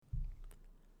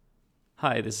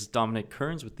Hi, this is Dominic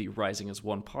Kearns with the Rising as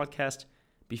One podcast.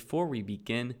 Before we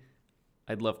begin,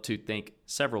 I'd love to thank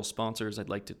several sponsors. I'd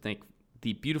like to thank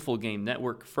the Beautiful Game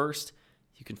Network first.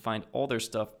 You can find all their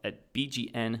stuff at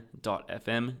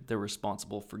bgn.fm. They're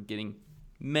responsible for getting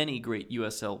many great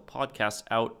USL podcasts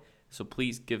out, so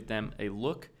please give them a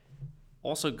look.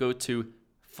 Also go to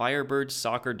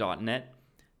firebirdsoccer.net.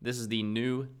 This is the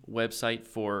new website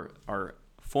for our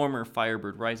former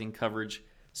Firebird Rising coverage,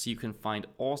 so you can find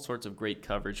all sorts of great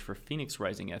coverage for Phoenix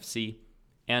Rising FC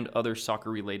and other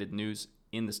soccer-related news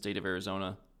in the state of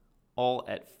Arizona, all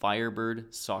at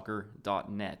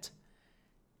firebirdsoccer.net.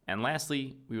 And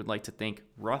lastly, we would like to thank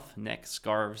Roughneck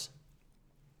Scarves.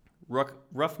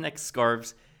 Roughneck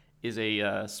Scarves is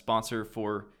a sponsor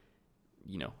for,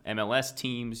 MLS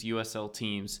teams, USL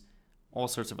teams, all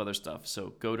sorts of other stuff.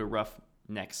 So go to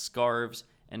Roughneck Scarves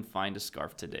and find a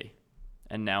scarf today.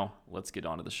 And now, let's get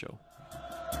on to the show.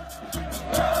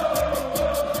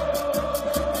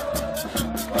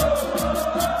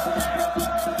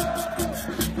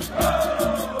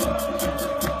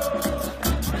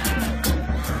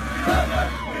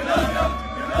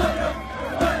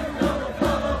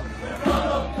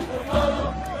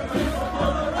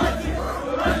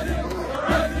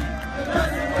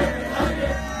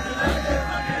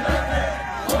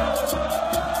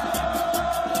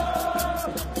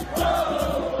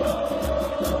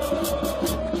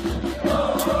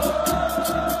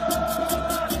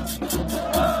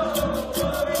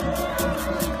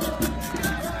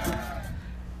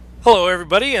 Hello,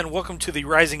 everybody, and welcome to the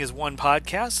Rising as One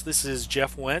podcast. This is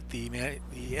Jeff Wendt,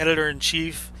 the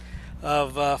editor-in-chief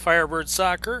of Firebird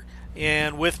Soccer,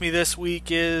 and with me this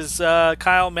week is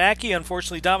Kyle Mackey.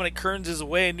 Unfortunately, Dominic Kearns is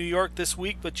away in New York this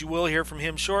week, but you will hear from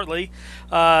him shortly.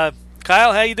 Kyle,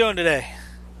 how you doing today?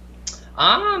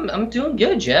 I'm doing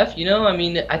good, Jeff.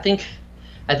 I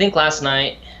think last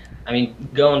night,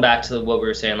 going back to what we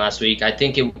were saying last week, I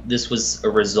think this was a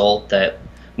result that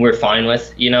we're fine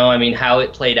with. How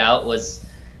it played out was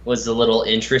a little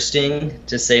interesting,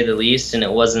 to say the least, and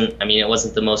it wasn't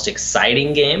the most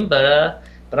exciting game, but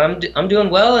I'm doing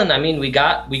well, and we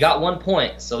got 1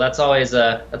 point, so that's always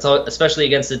especially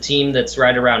against a team that's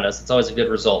right around us. It's always a good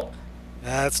result.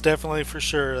 That's definitely for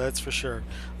sure. That's for sure.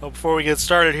 Well, before we get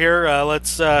started here,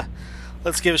 let's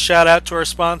give a shout out to our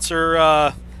sponsor,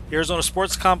 the Arizona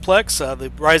Sports Complex. The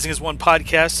Rising as One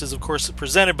podcast is, of course,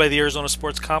 presented by the Arizona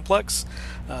Sports Complex.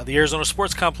 The Arizona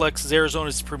Sports Complex is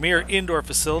Arizona's premier indoor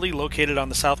facility located on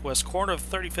the southwest corner of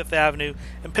 35th Avenue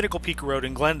and Pinnacle Peak Road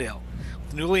in Glendale.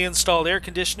 With newly installed air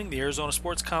conditioning, the Arizona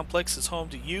Sports Complex is home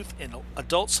to youth and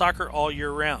adult soccer all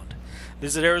year round.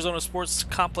 Visit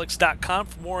ArizonaSportsComplex.com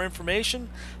for more information.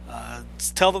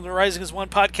 Tell them the Rising as One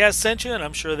podcast sent you, and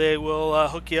I'm sure they will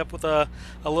hook you up with a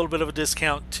little bit of a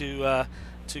discount to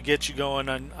get you going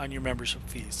on your membership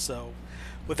fees. So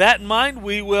with that in mind,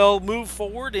 we will move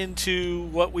forward into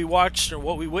what we watched or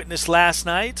what we witnessed last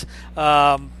night.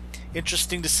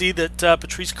 Interesting to see that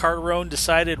Patrice Carteron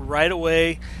decided right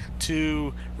away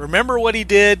to remember what he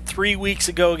did 3 weeks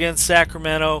ago against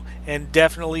Sacramento and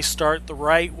definitely start the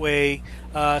right way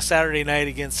Saturday night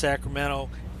against Sacramento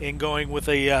in going with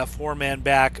a four-man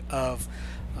back of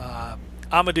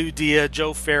Amadou Dia,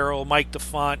 Joe Farrell, Mike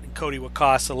DeFont, and Cody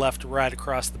Wakasa left to right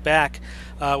across the back,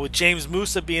 with James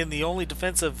Musa being the only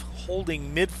defensive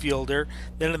holding midfielder.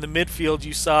 Then in the midfield,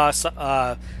 you saw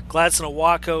Gladson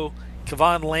Awako,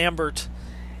 Kevon Lambert,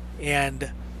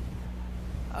 and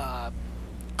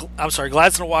Gladson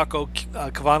Awako,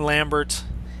 Kevon Lambert,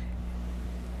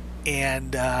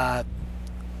 and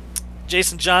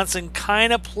Jason Johnson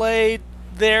kind of played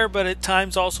there, but at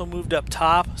times also moved up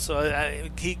top. So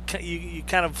you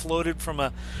kind of floated from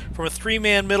a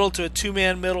three-man middle to a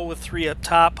two-man middle with three up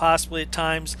top, possibly at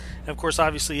times. And of course,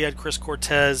 obviously, you had Chris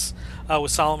Cortez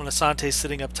with Solomon Asante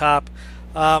sitting up top.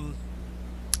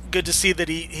 Good to see that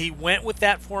he went with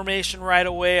that formation right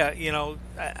away.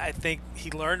 I think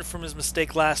he learned from his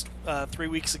mistake last 3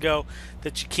 weeks ago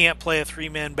that you can't play a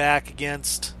three-man back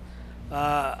against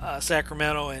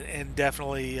Sacramento, and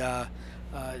definitely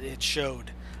it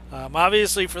showed.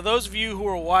 Obviously, for those of you who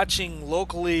are watching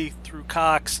locally through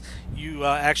Cox, you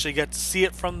actually got to see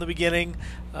it from the beginning.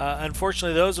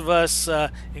 Unfortunately, those of us,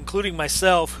 including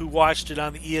myself, who watched it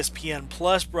on the ESPN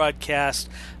Plus broadcast,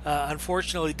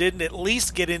 unfortunately didn't at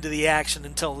least get into the action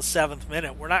until the 7th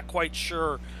minute. We're not quite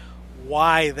sure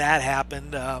why that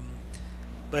happened,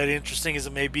 but interesting as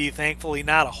it may be, thankfully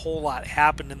not a whole lot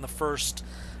happened in the first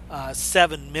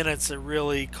 7 minutes that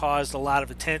really caused a lot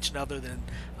of attention, other than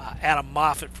Adam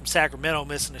Moffett from Sacramento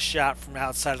missing a shot from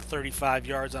outside of 35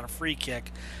 yards on a free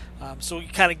kick. So we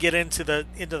kind of get into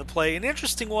the play. An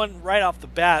interesting one right off the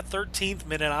bat, 13th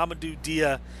minute, Amadou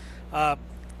Dia,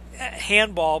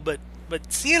 handball, but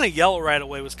seeing a yellow right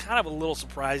away was kind of a little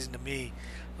surprising to me.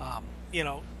 You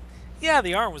know, yeah,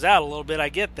 the arm was out a little bit. I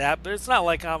get that, but it's not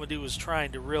like Amadou was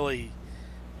trying to really,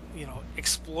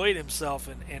 exploit himself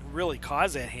and really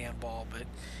cause that handball. But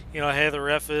hey, the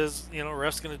ref's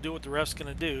going to do what the ref's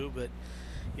going to do. But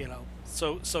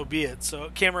so be it.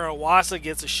 So Cameron Owasa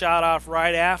gets a shot off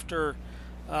right after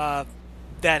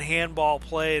that handball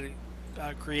play.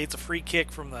 It creates a free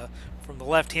kick from the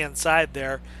left hand side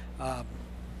there.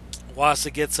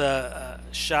 Owasa gets a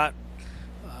shot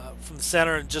from the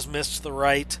center and just missed to the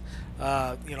right.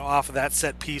 Off of that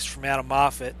set piece from Adam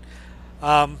Moffat.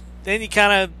 Then you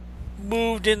kind of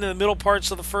moved into the middle parts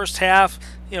of the first half.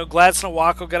 Gladson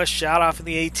Awako got a shot off in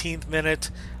the 18th minute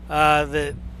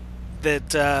that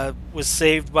was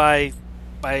saved by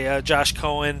Josh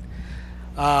Cohen.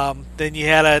 Then you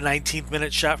had a 19th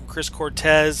minute shot from Chris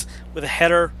Cortez with a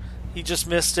header. He just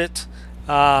missed it.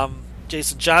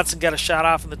 Jason Johnson got a shot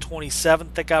off in the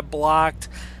 27th that got blocked.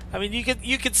 I mean,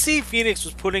 you could see Phoenix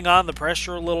was putting on the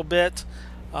pressure a little bit.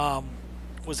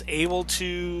 Was able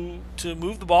to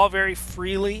move the ball very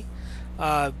freely.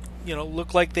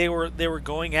 Looked like they were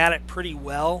going at it pretty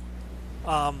well.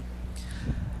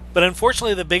 But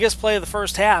unfortunately, the biggest play of the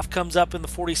first half comes up in the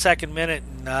 42nd minute.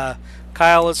 And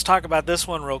Kyle, let's talk about this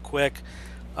one real quick.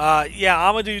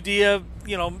 Amadou Dia,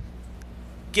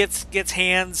 gets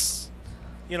hands,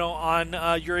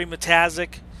 on Yuri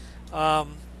Matazik.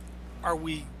 Are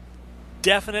we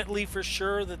definitely for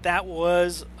sure that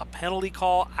was a penalty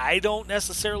call? I don't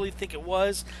necessarily think it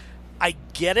was. I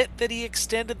get it that he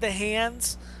extended the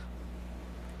hands,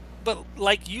 but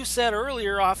like you said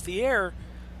earlier off the air,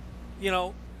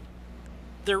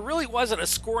 there really wasn't a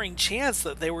scoring chance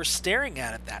that they were staring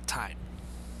at that time.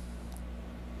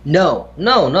 No,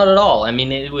 not at all. I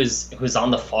mean, it was on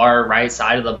the far right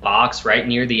side of the box, right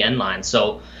near the end line.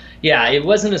 So, yeah, it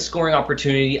wasn't a scoring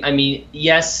opportunity. I mean,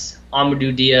 yes,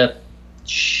 Amadou Dia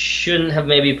shouldn't have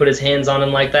maybe put his hands on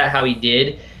him like that, how he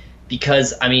did,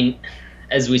 because, I mean,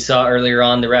 as we saw earlier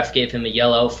on, the ref gave him a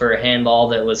yellow for a handball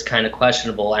that was kind of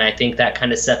questionable, and I think that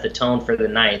kind of set the tone for the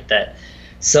night, that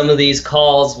some of these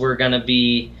calls were going to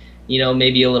be,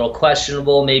 maybe a little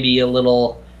questionable, maybe a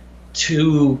little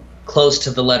too close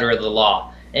to the letter of the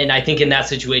law. And I think in that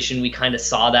situation we kind of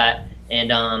saw that,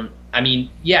 and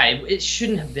it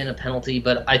shouldn't have been a penalty,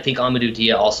 but I think Amadou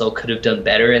Dia also could have done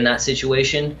better in that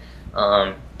situation.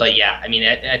 But yeah, I mean,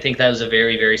 I think that was a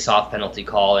very, very soft penalty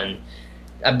call,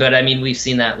 but I mean, we've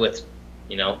seen that with,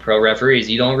 pro referees.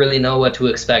 You don't really know what to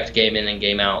expect game in and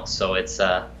game out, so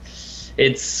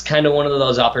it's kind of one of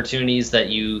those opportunities that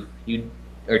you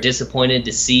are disappointed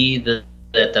to see that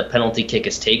the penalty kick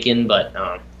is taken, but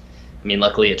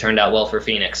luckily it turned out well for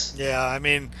Phoenix. Yeah, I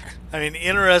mean,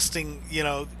 interesting.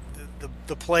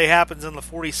 The play happens in the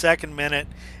 42nd minute,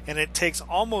 and it takes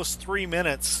almost 3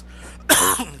 minutes.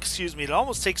 Excuse me. It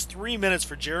almost takes 3 minutes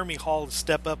for Jeremy Hall to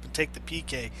step up and take the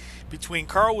PK. Between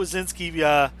Carl Wazinski,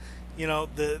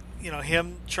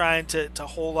 him trying to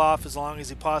hold off as long as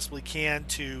he possibly can,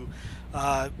 to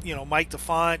Mike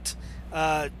DeFont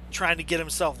trying to get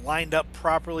himself lined up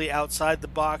properly outside the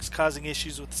box, causing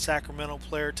issues with the Sacramento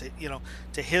player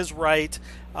to his right.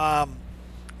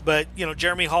 But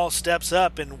Jeremy Hall steps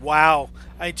up, and wow,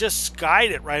 I just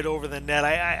skied it right over the net.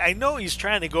 I know he's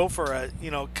trying to go for a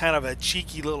kind of a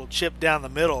cheeky little chip down the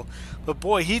middle, but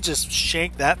boy, he just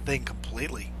shanked that thing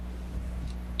completely.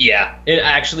 Yeah,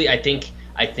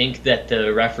 I think that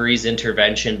the referee's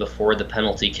intervention before the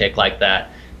penalty kick like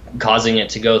that, causing it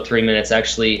to go 3 minutes,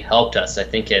 actually helped us. I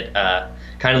think it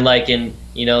kind of like in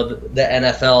the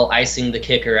NFL icing the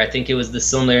kicker. I think it was the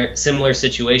similar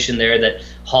situation there, that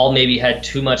Hall maybe had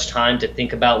too much time to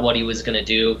think about what he was going to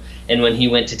do, and when he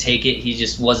went to take it, he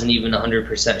just wasn't even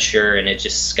 100% sure, and it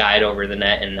just skied over the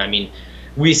net. And I mean,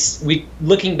 we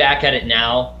looking back at it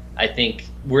now, I think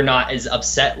we're not as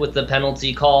upset with the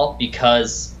penalty call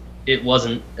because it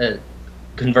wasn't a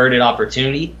converted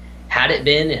opportunity. Had it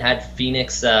been, and had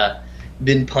Phoenix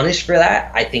been punished for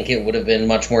that, I think it would have been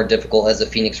much more difficult as a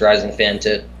Phoenix Rising fan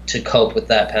to cope with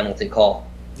that penalty call.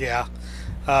 Yeah.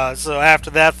 So after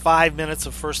that, 5 minutes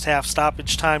of first half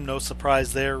stoppage time, no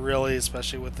surprise there really,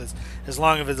 especially with as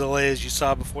long of a delay as you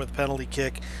saw before the penalty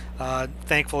kick.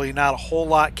 Thankfully, not a whole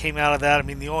lot came out of that. I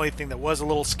mean, the only thing that was a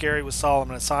little scary was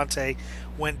Solomon Asante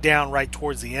went down right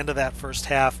towards the end of that first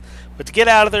half. But to get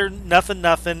out of there, nothing,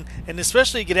 and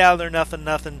especially get out of there,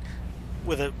 nothing.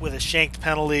 With a shanked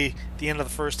penalty at the end of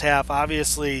the first half,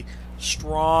 obviously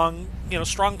strong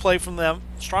play from them,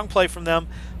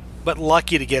 but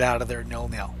lucky to get out of there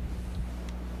 0-0.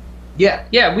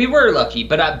 Yeah, we were lucky,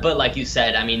 but like you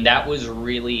said, I mean, that was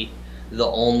really the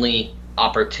only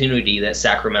opportunity that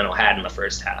Sacramento had in the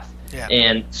first half. Yeah.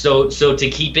 And so to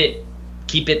keep it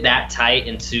that tight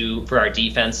and for our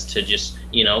defense to just,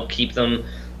 keep them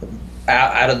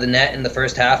out of the net in the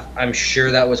first half, I'm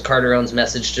sure that was Carteron's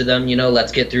message to them,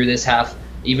 let's get through this half,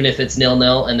 even if it's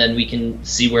 0-0, and then we can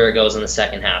see where it goes in the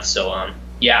second half. So,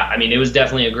 yeah, I mean, it was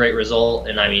definitely a great result,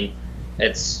 and I mean,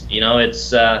 it's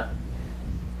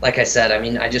like I said, I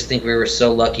mean, I just think we were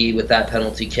so lucky with that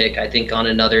penalty kick. I think on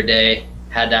another day,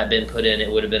 had that been put in, it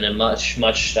would have been a much,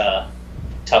 much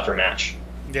tougher match.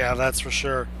 Yeah, that's for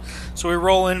sure. So we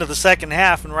roll into the second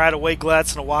half, and right away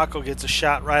Gladson Awako gets a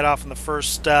shot right off in the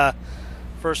first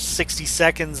 60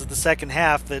 seconds of the second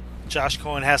half that Josh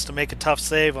Cohen has to make a tough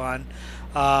save on.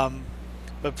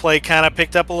 But play kind of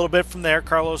picked up a little bit from there.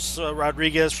 Carlos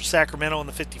Rodriguez for Sacramento in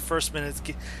the 51st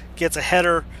minute gets a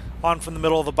header on from the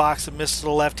middle of the box and missed to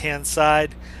the left-hand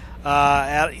side.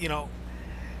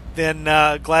 Then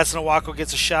Gladson Awako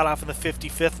gets a shot off in the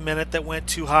 55th minute that went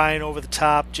too high and over the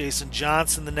top. Jason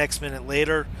Johnson the next minute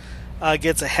later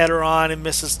gets a header on and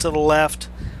misses to the left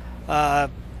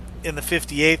in the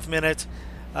 58th minute.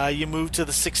 You move to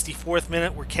the 64th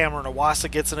minute where Cameron Awasa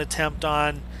gets an attempt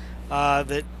on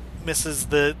that misses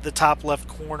the top left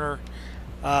corner.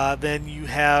 Then you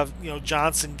have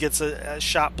Johnson gets a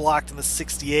shot blocked in the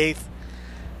 68th.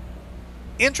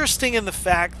 Interesting in the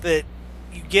fact that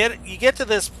you get to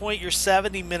this point, you're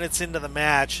 70 minutes into the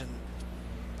match, and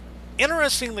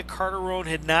interesting that Carterone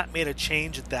had not made a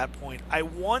change at that point. I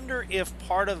wonder if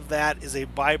part of that is a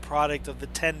byproduct of the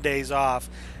 10 days off,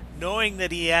 knowing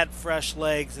that he had fresh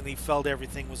legs and he felt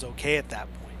everything was okay at that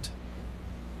point.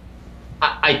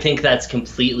 I think that's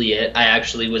completely it. I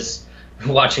actually was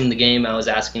watching the game. I was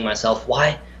asking myself,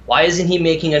 why isn't he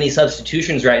making any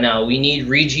substitutions right now? We need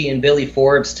Regi and Billy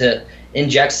Forbes to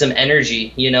inject some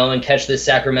energy, and catch this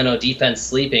Sacramento defense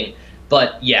sleeping.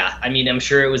 But yeah, I mean, I'm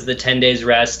sure it was the 10 days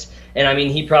rest. And I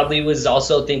mean, he probably was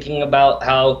also thinking about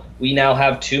how we now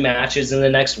have 2 matches in the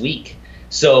next week.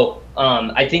 So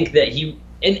I think that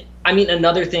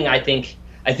another thing, I think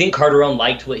Carterone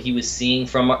liked what he was seeing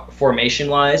from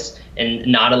formation-wise and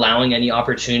not allowing any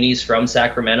opportunities from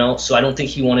Sacramento. So I don't think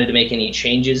he wanted to make any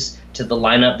changes to the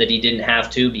lineup that he didn't have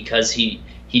to, because he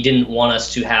didn't want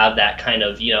us to have that kind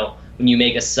of, when you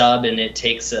make a sub and it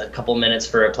takes a couple minutes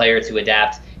for a player to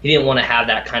adapt, he didn't want to have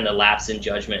that kind of lapse in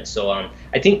judgment. So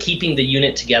I think keeping the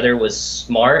unit together was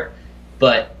smart,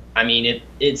 but I mean,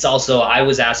 it's also, I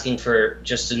was asking for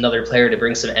just another player to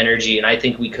bring some energy, and I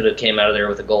think we could have came out of there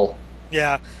with a goal.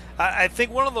 Yeah, I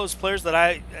think one of those players that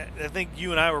I think you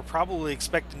and I were probably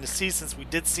expecting to see, since we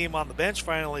did see him on the bench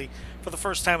finally for the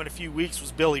first time in a few weeks,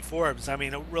 was Billy Forbes. I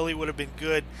mean, it really would have been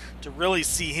good to really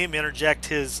see him interject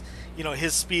his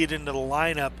speed into the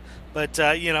lineup, but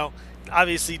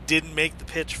obviously didn't make the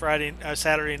pitch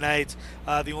Saturday night.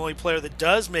 The only player that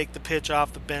does make the pitch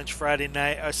off the bench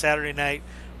Saturday night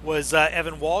was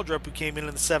Evan Waldrop, who came in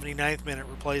the 79th minute,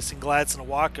 replacing Gladson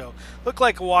Awako. Looked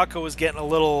like Awako was getting a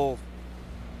little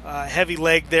heavy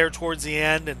leg there towards the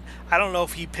end, and I don't know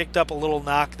if he picked up a little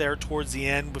knock there towards the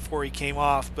end before he came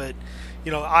off, but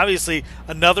obviously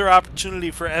another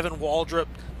opportunity for Evan Waldrop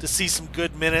to see some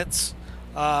good minutes.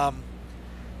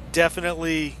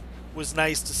 Definitely was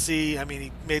nice to see. I mean,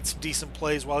 he made some decent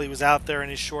plays while he was out there in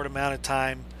his short amount of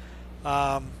time.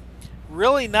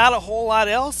 Really not a whole lot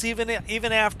else, even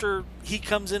after he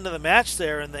comes into the match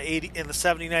there in the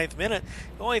 79th minute.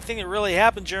 The only thing that really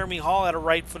happened, Jeremy Hall had a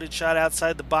right-footed shot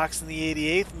outside the box in the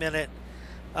 88th minute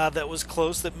that was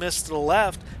close, that missed to the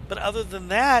left. But other than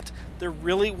that, there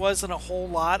really wasn't a whole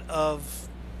lot of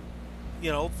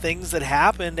things that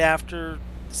happened after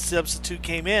the substitute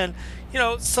came in.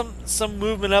 Some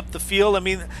movement up the field. I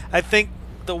mean, I think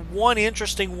the one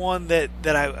interesting one that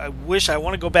I wish I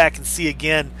want to go back and see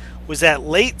again was that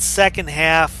late second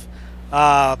half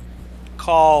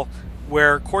call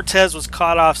where Cortez was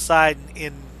caught offside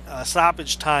in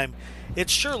stoppage time. It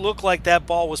sure looked like that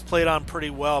ball was played on pretty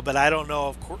well, but I don't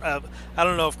know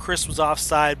if Chris was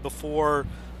offside before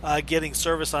getting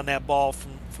service on that ball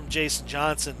from Jason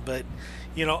Johnson. But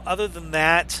other than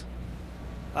that,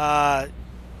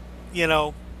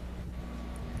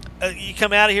 you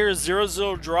come out of here a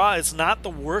 0-0 draw. It's not the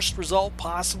worst result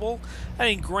possible. I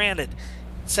mean, granted,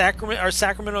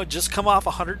 Sacramento had just come off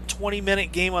a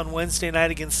 120-minute game on Wednesday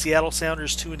night against Seattle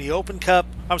Sounders 2 in the Open Cup.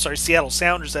 Seattle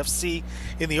Sounders FC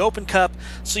in the Open Cup.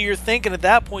 So you're thinking at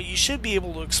that point you should be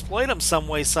able to exploit them some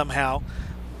way, somehow.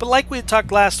 But like we had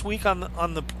talked last week on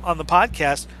the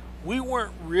podcast, we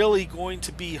weren't really going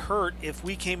to be hurt if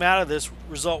we came out of this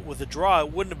result with a draw.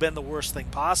 It wouldn't have been the worst thing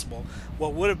possible.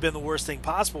 What would have been the worst thing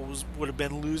possible would have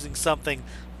been losing something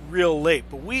real late.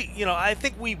 But I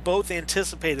think we both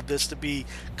anticipated this to be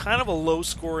kind of a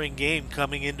low-scoring game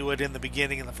coming into it in the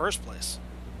beginning in the first place.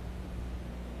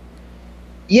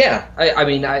 Yeah,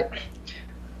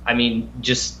 I mean,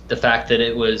 just the fact that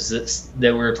it was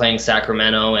that we were playing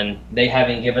Sacramento and they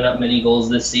haven't given up many goals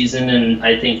this season, and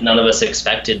I think none of us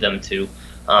expected them to.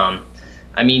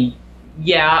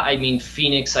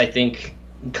 Phoenix, I think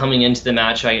coming into the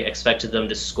match, I expected them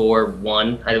to score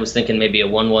one. I was thinking maybe a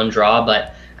 1-1 draw,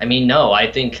 but no,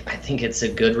 I think it's a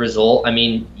good result.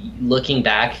 Looking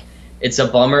back, it's a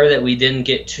bummer that we didn't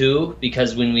get two,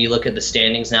 because when we look at the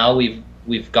standings now,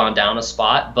 we've gone down a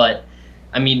spot, but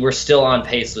we're still on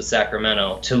pace with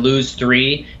Sacramento. To lose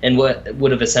three and what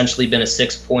would have essentially been a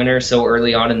 6-pointer so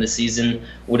early on in the season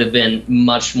would have been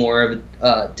much more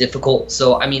difficult.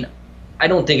 So, I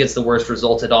don't think it's the worst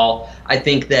result at all. I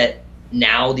think that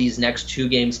now these next two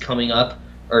games coming up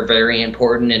are very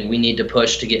important, and we need to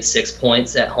push to get 6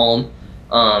 points at home.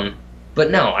 But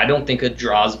no, I don't think a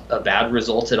draw's a bad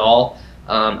result at all.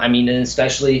 And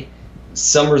especially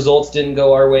some results didn't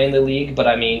go our way in the league, but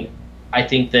I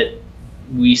think that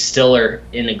we still are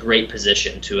in a great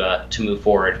position to move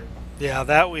forward. Yeah,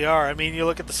 that we are. You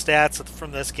look at the stats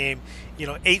from this game.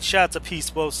 8 shots apiece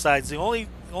both sides. The only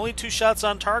 2 shots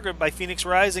on target by Phoenix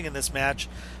Rising in this match.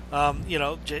 You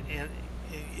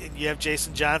have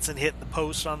Jason Johnson hitting the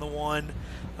post on the one.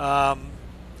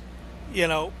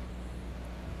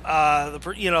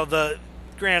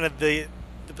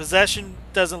 The possession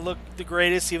doesn't look the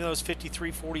greatest, even though it's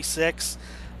 53-46.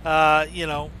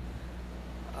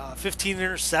 15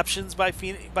 interceptions by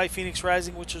Phoenix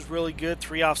Rising, which is really good.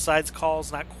 3 offsides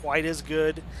calls, not quite as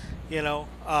good.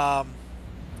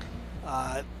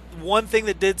 One thing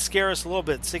that did scare us a little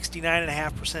bit,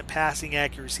 69.5% passing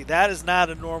accuracy. That is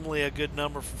not normally a good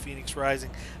number for Phoenix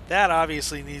Rising. That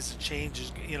obviously needs to change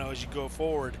as you go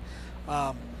forward.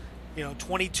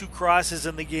 22 crosses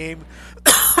in the game.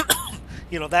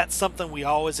 That's something we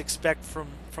always expect from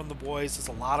the boys. There's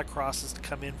a lot of crosses to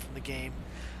come in from the game.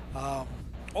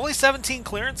 Only 17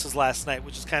 clearances last night,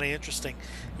 which is kind of interesting.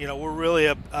 We're really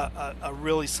a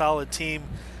really solid team,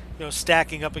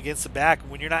 stacking up against the back.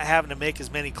 When you're not having to make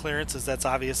as many clearances, that's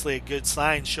obviously a good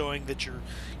sign, showing that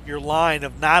your line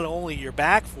of not only your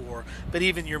back four, but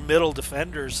even your middle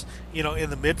defenders, in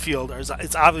the midfield,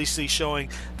 it's obviously showing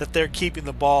that they're keeping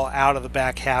the ball out of the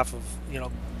back half of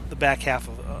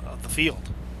the field.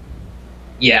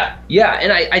 Yeah,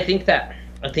 and I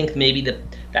think maybe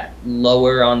that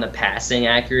lower on the passing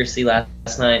accuracy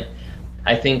last night.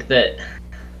 I think that,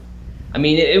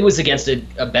 it was against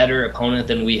a better opponent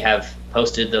than we have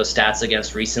posted those stats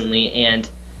against recently. And,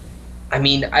 I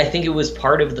think it was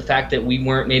part of the fact that we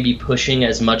weren't maybe pushing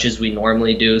as much as we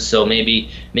normally do. So maybe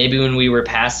when we were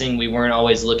passing, we weren't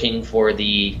always looking for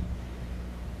the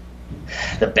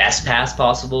best pass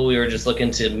possible. We were just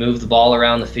looking to move the ball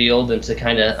around the field and to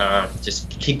kind of just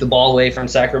keep the ball away from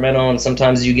Sacramento. And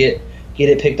sometimes you get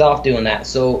it picked off doing that.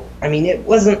 So, it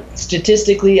wasn't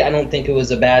statistically, I don't think it was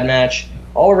a bad match.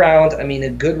 All around, a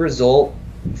good result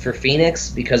for Phoenix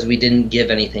because we didn't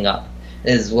give anything up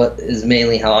is what is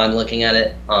mainly how I'm looking at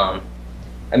it.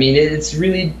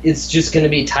 It's just going to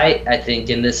be tight, I think,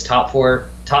 in this top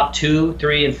 2,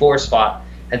 3, and 4 spot.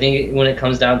 I think when it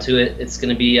comes down to it, it's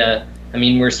going to be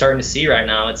we're starting to see right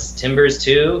now, it's Timbers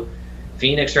 2,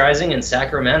 Phoenix Rising, and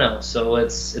Sacramento. So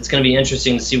it's going to be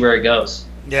interesting to see where it goes.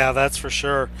 Yeah, that's for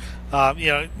sure. And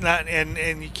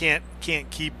you can't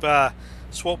keep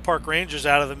Swope Park Rangers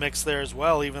out of the mix there as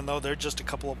well, even though they're just a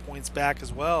couple of points back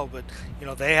as well. But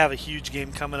they have a huge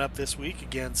game coming up this week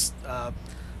against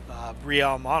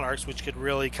Real Monarchs, which could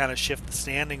really kind of shift the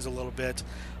standings a little bit.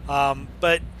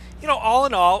 But all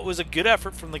in all, it was a good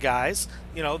effort from the guys.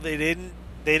 They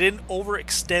didn't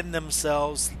overextend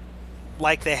themselves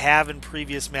like they have in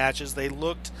previous matches. They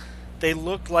looked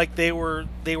like they were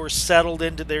settled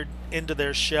into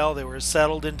their shell. They were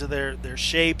settled into their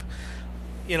shape.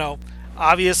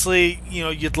 Obviously,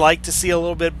 you'd like to see a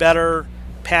little bit better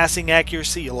passing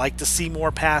accuracy. You like to see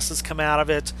more passes come out of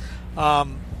it.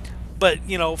 But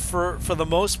for the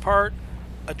most part,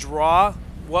 a draw,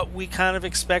 what we kind of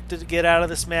expected to get out of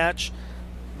this match.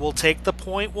 We'll take the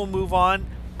point. We'll move on.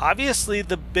 Obviously,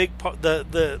 the big part,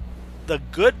 the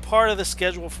good part of the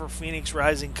schedule for Phoenix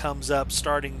Rising comes up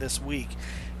starting this week,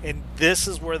 and this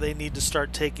is where they need to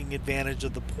start taking advantage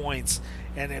of the points.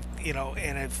 And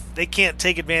if they can't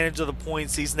take advantage of the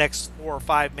points these next 4 or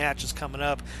 5 matches coming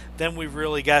up, then we've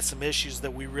really got some issues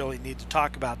that we really need to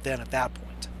talk about then at that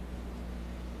point.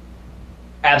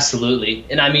 Absolutely.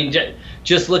 And I mean,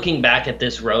 just looking back at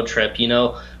this road trip,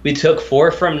 we took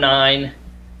 4 from 9.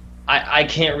 I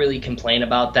can't really complain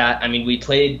about that. I mean, we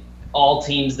played all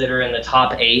teams that are in the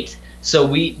top 8. So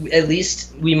at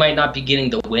least we might not be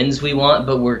getting the wins we want,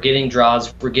 but we're getting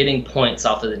draws. We're getting points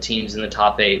off of the teams in the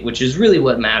top 8, which is really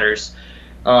what matters.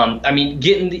 I mean,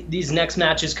 getting these next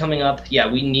matches coming up,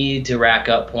 yeah, we need to rack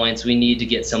up points. We need to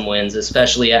get some wins,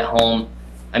 especially at home.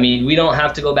 I mean, we don't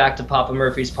have to go back to Papa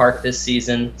Murphy's Park this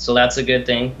season, so that's a good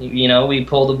thing. We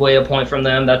pulled away a point from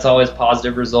them. That's always a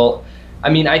positive result. I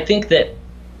mean, I think that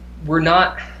we're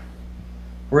not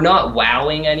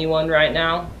wowing anyone right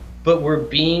now, but we're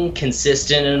being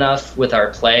consistent enough with our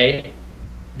play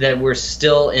that we're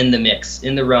still in the mix,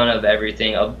 in the run of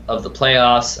everything, of the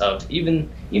playoffs, of even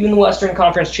the Western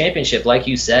Conference Championship. Like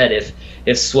you said,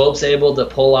 if Swope's able to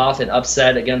pull off an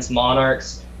upset against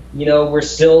Monarchs, we're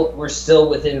still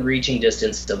within reaching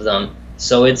distance of them.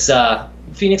 So it's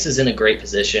Phoenix is in a great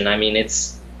position. I mean,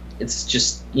 it's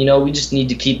just we just need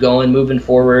to keep going, moving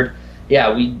forward.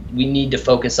 Yeah, we need to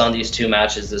focus on these 2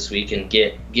 matches this week and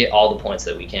get all the points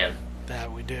that we can.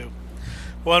 That we do.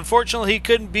 Well, unfortunately, he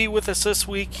couldn't be with us this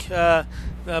week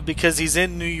because he's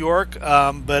in New York.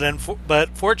 But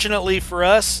fortunately for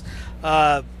us,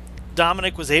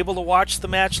 Dominic was able to watch the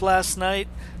match last night.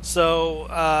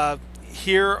 So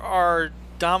here are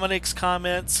Dominic's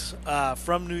comments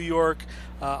from New York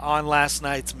on last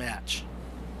night's match.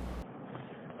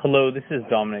 Hello, this is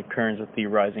Dominic Kearns with the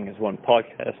Rising as One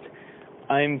podcast.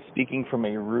 I'm speaking from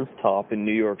a rooftop in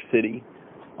New York City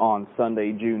on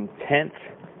Sunday, June 10th.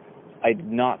 I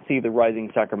did not see the Rising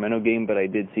Sacramento game, but I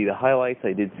did see the highlights.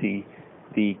 I did see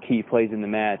the key plays in the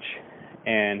match.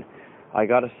 And I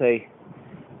got to say,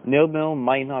 0-0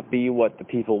 might not be what the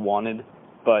people wanted,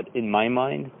 but in my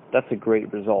mind, that's a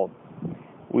great result.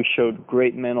 We showed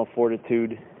great mental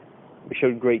fortitude. We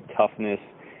showed great toughness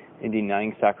in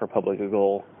denying Sac Republic a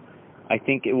goal. I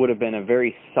think it would have been a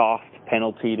very soft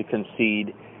penalty to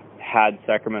concede had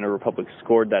Sacramento Republic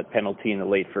scored that penalty in the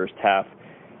late first half.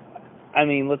 I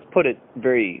mean, let's put it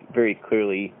very, very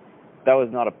clearly. That was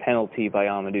not a penalty by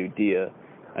Amadou Dia.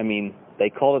 I mean, they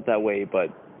called it that way, but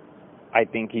I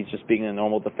think he's just being a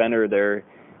normal defender there,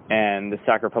 and the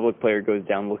Sac Republic player goes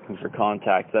down looking for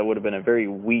contact. That would have been a very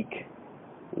weak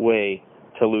way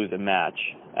to lose a match.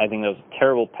 I think that was a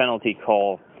terrible penalty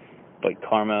call, but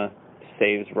karma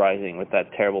saves Rising with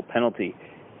that terrible penalty.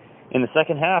 In the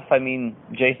second half, I mean,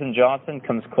 Jason Johnson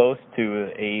comes close to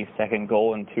a second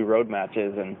goal in 2 road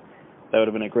matches, and that would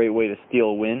have been a great way to steal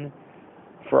a win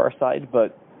for our side,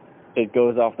 but it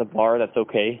goes off the bar. That's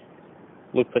okay.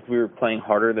 Looked like we were playing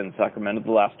harder than Sacramento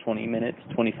the last 20 minutes,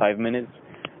 25 minutes,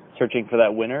 searching for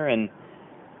that winner. And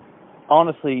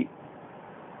honestly,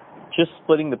 just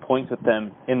splitting the points with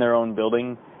them in their own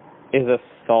building is a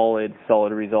solid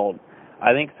result.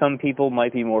 I think some people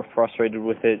might be more frustrated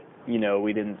with it.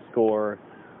 We didn't score.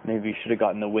 Maybe we should have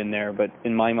gotten the win there. But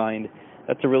in my mind,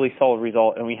 that's a really solid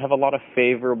result. And we have a lot of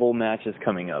favorable matches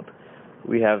coming up.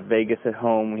 We have Vegas at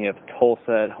home. We have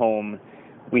Tulsa at home.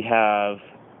 We have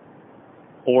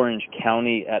Orange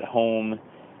County at home.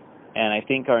 And I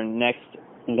think our next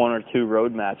 1 or 2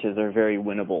 road matches are very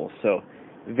winnable. So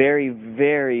very,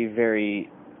 very, very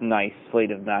nice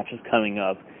slate of matches coming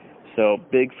up. So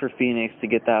big for Phoenix to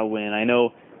get that win. I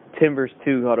know Timbers,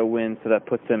 too, got a win, so that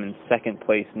puts them in second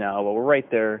place now. But we're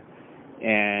right there.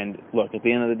 And, look, at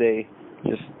the end of the day,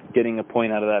 just getting a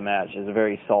point out of that match is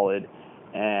very solid.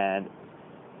 And,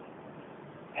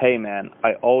 hey, man,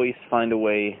 I always find a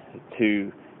way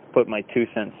to put my 2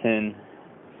 cents in.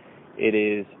 It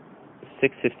is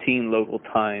 6:15 local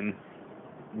time.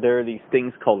 There are these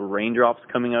things called raindrops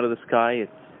coming out of the sky.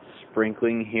 It's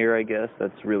sprinkling here, I guess.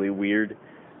 That's really weird.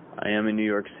 I am in New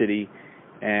York City,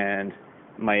 and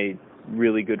my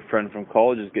really good friend from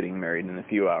college is getting married in a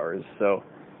few hours. So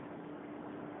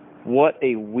what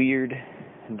a weird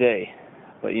day.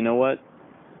 But you know what?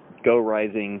 Go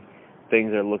Rising.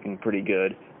 Things are looking pretty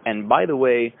good. And by the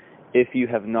way, if you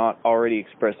have not already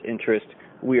expressed interest,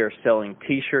 we are selling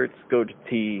T-shirts. Go to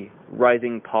the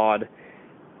Rising Pod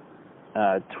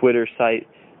Twitter site,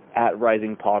 at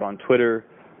Rising Pod on Twitter,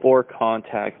 or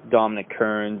contact Dominic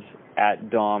Kearns at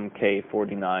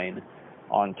DomK49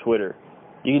 on Twitter.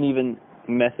 You can even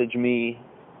message me,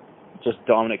 just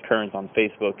Dominic Kearns on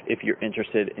Facebook, if you're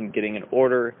interested in getting an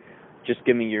order. Just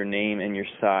give me your name and your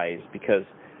size, because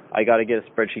I got to get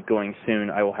a spreadsheet going soon.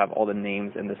 I will have all the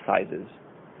names and the sizes.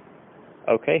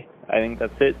 Okay, I think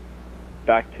that's it.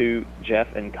 Back to Jeff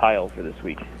and Kyle for this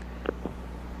week.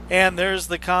 And there's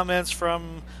the comments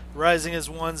from Rising as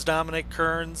One's Dominic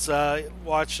Kearns,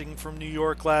 watching from New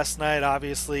York last night.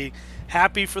 Obviously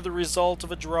happy for the result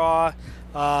of a draw.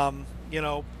 You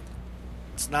know,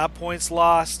 it's not points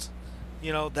lost.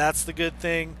 You know, that's the good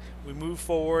thing. We move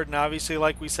forward, and obviously,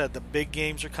 like we said, the big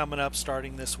games are coming up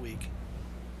starting this week.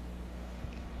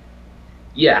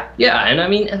 Yeah, and I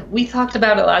mean, we talked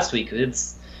about it last week.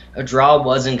 A draw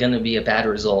wasn't going to be a bad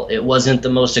result. It wasn't the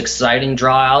most exciting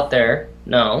draw out there,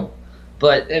 no,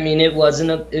 but I mean, it was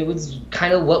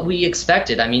kind of what we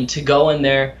expected. I mean, to go in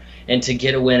there and to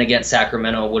get a win against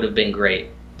Sacramento would have been great,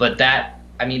 but that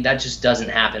just doesn't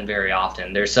happen very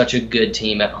often. They're such a good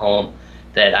team at home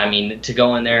that, I mean, to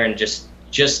go in there and just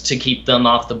to keep them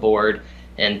off the board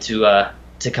and to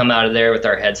come out of there with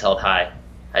our heads held high,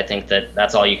 I think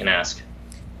that's all you can ask.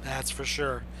 That's for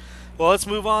sure. Well, let's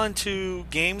move on to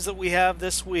games that we have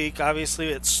this week. Obviously,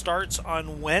 it starts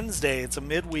on Wednesday. It's a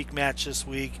midweek match this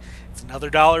week. It's another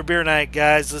dollar beer night,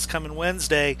 guys, this coming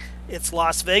Wednesday. It's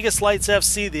Las Vegas Lights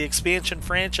FC, the expansion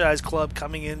franchise club,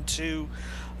 coming into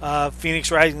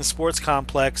Phoenix Rising Sports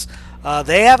Complex.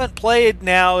 They haven't played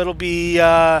now. It'll be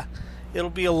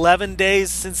 11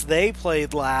 days since they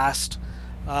played last.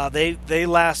 They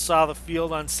last saw the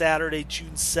field on Saturday,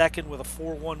 June 2nd, with a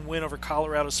 4-1 win over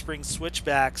Colorado Springs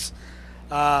Switchbacks.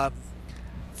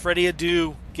 Freddie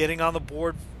Adu getting on the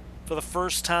board for the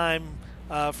first time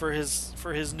for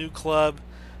his new club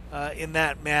in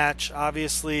that match.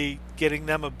 Obviously, getting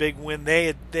them a big win.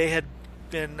 They had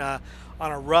been on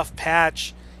a rough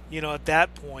patch, at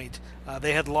that point.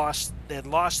 They had lost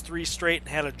 3 straight and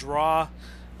had a draw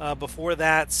before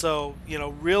that, so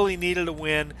really needed a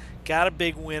win. Got a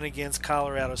big win against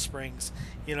Colorado Springs.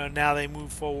 Now they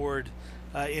move forward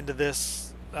into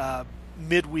this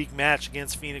midweek match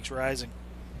against Phoenix Rising.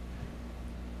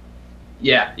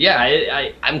 Yeah,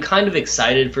 I'm kind of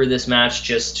excited for this match,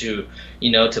 just to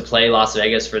to play Las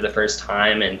Vegas for the first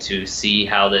time and to see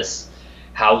how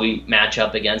we match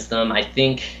up against them. I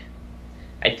think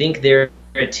they're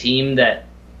a team that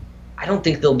I don't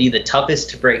think they'll be the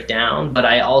toughest to break down, but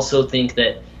I also think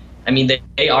that,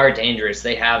 they are dangerous.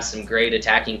 They have some great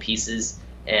attacking pieces,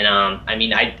 and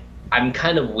I'm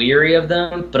kind of weary of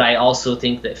them, but I also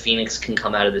think that Phoenix can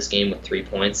come out of this game with 3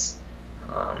 points.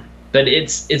 But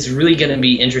it's really going to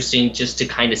be interesting just to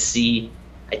kind of see,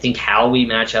 I think, how we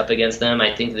match up against them.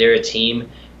 I think they're a team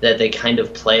that they kind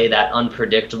of play that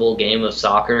unpredictable game of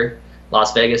soccer,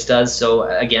 Las Vegas does. So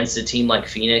against a team like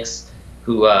Phoenix,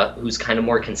 who's kind of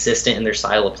more consistent in their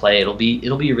style of play, it'll be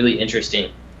really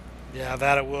interesting. Yeah,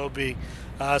 that it will be.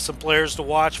 Some players to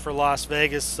watch for Las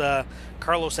Vegas.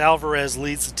 Carlos Alvarez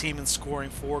leads the team in scoring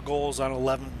 4 goals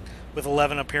with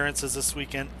 11 appearances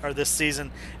this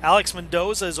season. Alex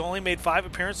Mendoza has only made 5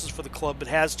 appearances for the club, but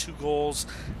has 2 goals.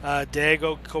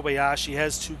 Diego Kobayashi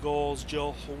has 2 goals.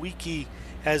 Joe Hawiki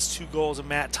has 2 goals, and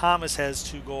Matt Thomas has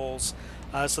 2 goals.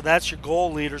 So that's your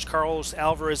goal leaders. Carlos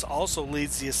Alvarez also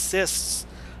leads the assists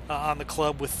on the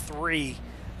club with 3.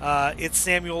 It's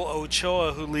Samuel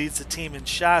Ochoa who leads the team in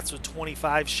shots with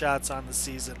 25 shots on the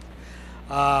season.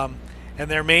 And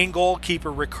their main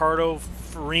goalkeeper, Ricardo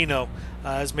Farino,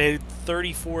 has made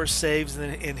 34 saves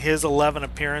in his 11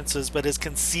 appearances, but has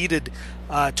conceded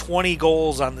 20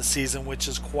 goals on the season, which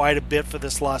is quite a bit for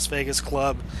this Las Vegas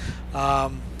club.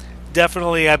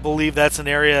 Definitely, I believe that's an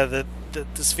area that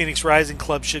this Phoenix Rising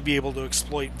club should be able to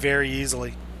exploit very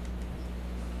easily.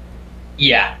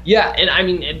 Yeah,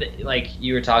 and like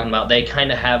you were talking about, they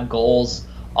kind of have goals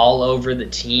all over the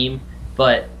team,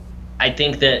 but I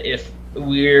think that if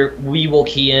we will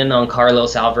key in on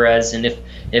Carlos Alvarez, and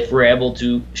if we're able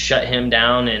to shut him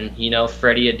down, and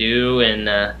Freddie Adu and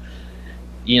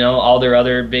all their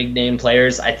other big name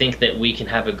players, I think that we can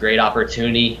have a great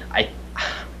opportunity.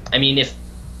 I mean,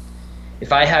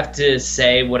 if I have to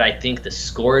say what I think the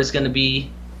score is going to be,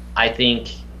 I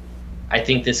think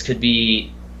this could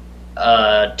be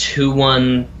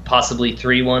 2-1, possibly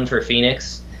 3-1 for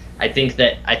Phoenix. I think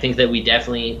that we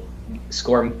definitely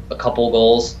score a couple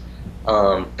goals.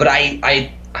 But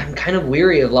I'm kind of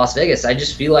weary of Las Vegas. I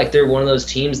just feel like they're one of those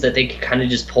teams that they can kind of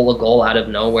just pull a goal out of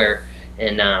nowhere.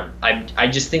 And I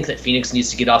just think that Phoenix needs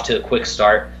to get off to a quick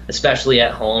start, especially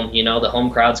at home. The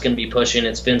home crowd's going to be pushing.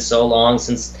 It's been so long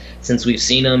since we've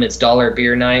seen them. It's dollar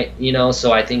beer night,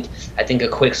 so I think a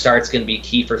quick start's going to be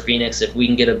key for Phoenix. If we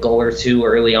can get a goal or 2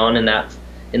 early on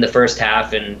in the first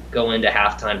half and go into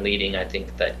halftime leading, I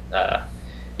think that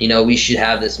we should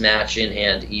have this match in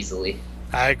hand easily.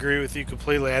 I agree with you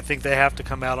completely. I think they have to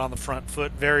come out on the front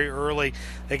foot very early.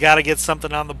 They got to get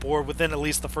something on the board within at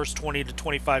least the first 20 to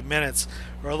 25 minutes,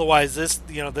 or otherwise this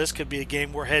could be a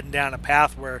game we're heading down a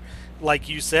path where, like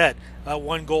you said,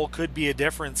 1 goal could be a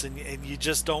difference, and you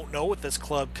just don't know with this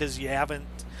club because you haven't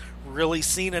really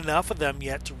seen enough of them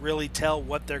yet to really tell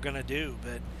what they're going to do.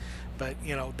 But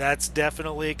that's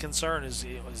definitely a concern is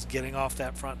getting off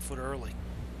that front foot early.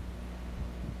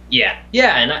 Yeah,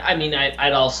 and I mean,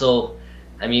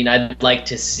 I'd like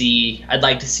to see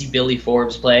Billy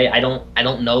Forbes play. I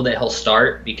don't know that he'll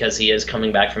start because he is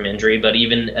coming back from injury. But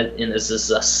even in this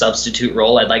is a substitute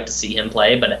role, I'd like to see him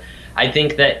play. But I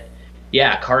think that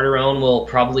Carterone will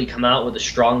probably come out with a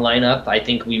strong lineup. I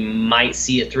think we might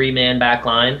see a 3-man back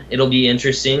line. It'll be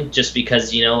interesting just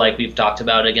because like we've talked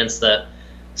about against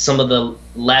some of the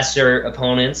lesser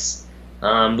opponents.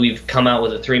 We've come out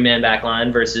with a 3-man back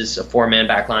line versus a 4-man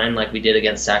back line like we did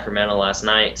against Sacramento last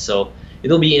night. So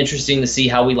it'll be interesting to see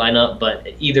how we line up. But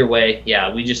either way,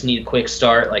 we just need a quick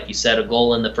start. Like you said, a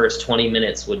goal in the first 20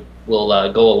 minutes will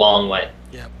go a long way.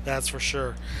 Yeah, that's for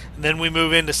sure. And then we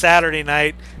move into Saturday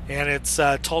night, and it's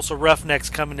Tulsa Roughnecks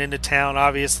coming into town,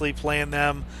 obviously playing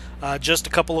them just a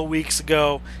couple of weeks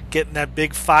ago, getting that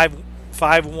big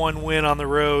 5-1 win on the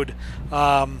road.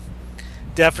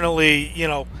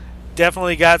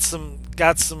 Definitely got some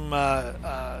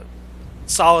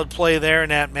solid play there in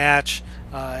that match.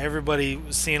 Everybody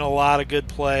was seeing a lot of good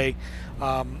play.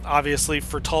 Obviously,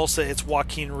 for Tulsa, it's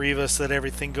Joaquin Rivas that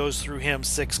everything goes through him.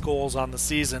 6 goals on the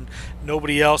season.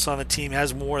 Nobody else on the team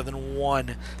has more than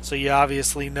 1. So you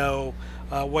obviously know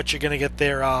what you're going to get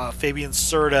there. Fabian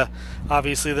Serta,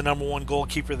 obviously the number 1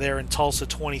 goalkeeper there in Tulsa,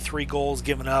 23 goals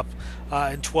given up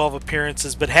in 12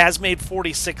 appearances, but has made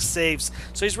 46 saves.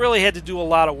 So he's really had to do a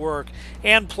lot of work.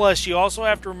 And plus, you also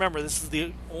have to remember, this is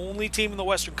the only team in the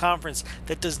Western Conference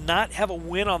that does not have a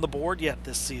win on the board yet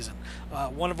this season.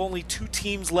 One of only 2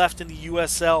 teams left in the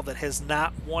USL that has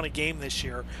not won a game this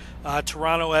year.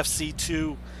 Toronto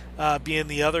FC2 being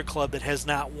the other club that has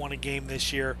not won a game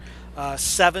this year.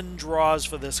 7 draws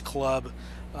for this club.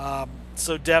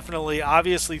 So definitely,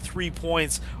 obviously, 3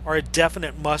 points are a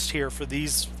definite must here for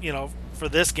these, for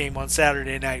this game on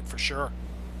Saturday night for sure.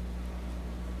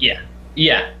 Yeah,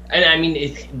 and I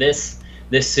mean this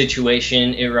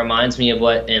situation, it reminds me of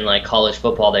what in like college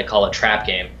football they call a trap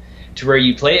game, to where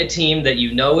you play a team that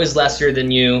is lesser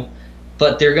than you,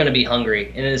 but they're going to be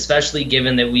hungry, and especially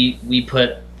given that we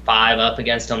put 5 up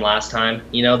against them last time,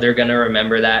 they're going to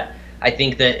remember that. I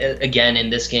think that, again, in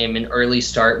this game, an early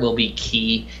start will be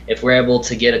key. If we're able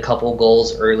to get a couple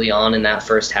goals early on in that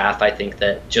first half, I think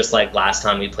that just like last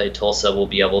time we played Tulsa, we'll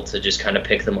be able to just kind of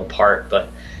pick them apart. But,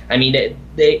 I mean,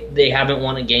 they haven't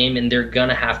won a game, and they're going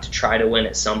to have to try to win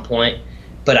at some point.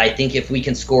 But I think if we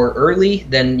can score early,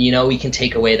 then, we can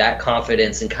take away that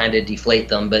confidence and kind of deflate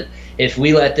them. But if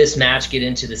we let this match get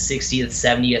into the 60th,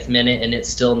 70th minute and it's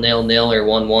still 0-0 or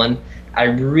 1-1, I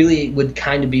really would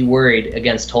kind of be worried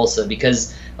against Tulsa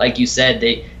because, like you said,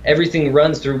 everything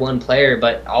runs through one player,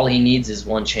 but all he needs is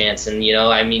one chance. And,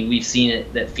 we've seen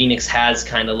it that Phoenix has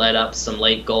kind of let up some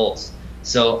late goals.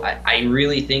 So I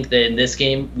really think that in this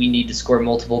game we need to score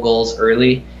multiple goals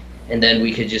early, and then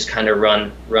we could just kind of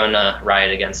run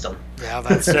riot against them. Yeah,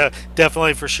 that's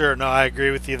definitely for sure. No, I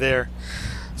agree with you there.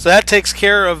 So that takes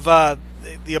care of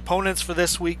the opponents for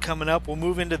this week coming up. We'll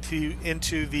move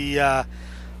into the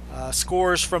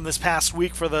scores from this past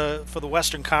week for the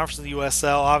Western Conference of the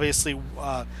USL. Obviously,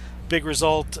 big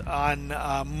result on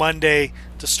Monday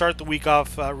to start the week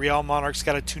off. Real Monarchs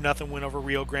got a 2-0 win over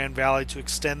Rio Grande Valley to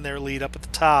extend their lead up at the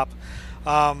top.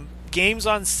 Games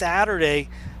on Saturday.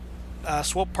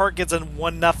 Swope Park gets a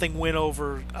 1-0 win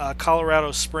over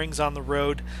Colorado Springs on the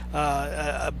road.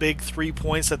 A big 3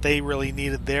 points that they really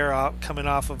needed there, coming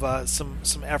off of some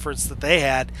efforts that they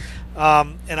had.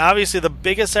 And obviously, the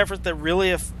biggest score that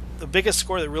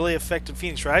really affected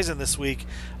Phoenix Rising this week,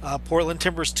 Portland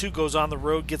Timbers 2 goes on the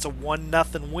road, gets a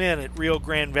 1-0 win at Rio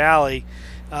Grande Valley.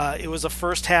 It was a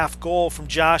first half goal from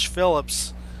Jeremy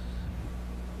Phillips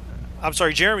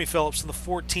in the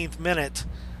 14th minute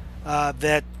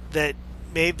that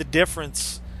made the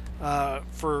difference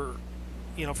for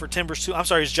Timbers 2. I'm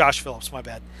sorry, it's Josh Phillips, my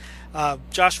bad.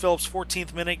 Josh Phillips,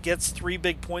 14th minute, gets 3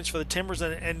 big points for the Timbers,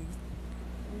 and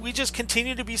we just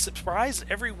continue to be surprised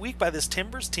every week by this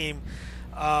Timbers team.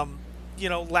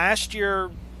 Last year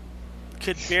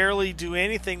could barely do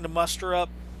anything to muster up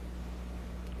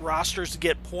rosters to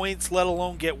get points, let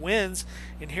alone get wins,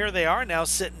 and here they are now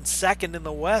sitting second in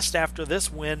the West after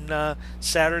this win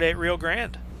Saturday at Rio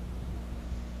Grande.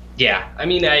 Yeah,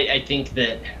 I think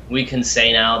that we can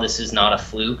say now this is not a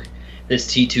fluke. This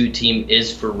T2 team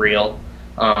is for real.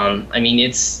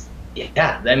 It's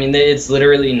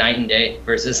literally night and day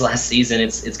versus last season.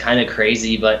 It's kind of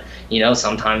crazy, but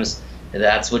sometimes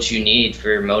that's what you need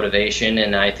for motivation.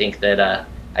 And I think that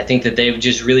they've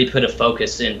just really put a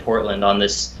focus in Portland on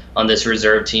this on this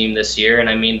reserve team this year. And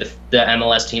I mean, the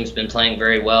MLS team's been playing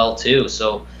very well too.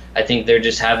 So I think they're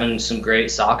just having some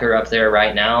great soccer up there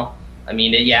right now. I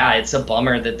mean, it's a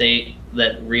bummer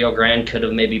that Rio Grande could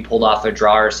have maybe pulled off a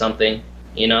draw or something.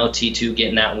 You know, T2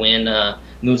 getting that win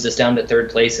moves us down to third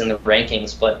place in the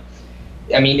rankings. But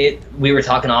I mean, we were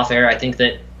talking off air. I think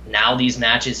that now these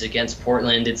matches against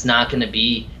Portland, it's not going to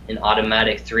be an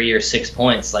automatic 3 or 6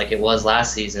 points like it was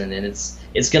last season, and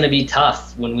it's going to be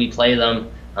tough when we play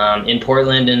them in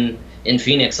Portland and in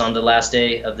Phoenix on the last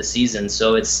day of the season.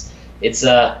 So it's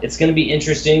going to be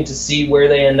interesting to see where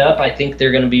they end up. I think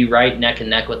they're going to be right neck and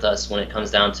neck with us when it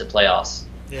comes down to playoffs.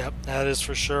 Yeah, that is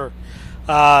for sure.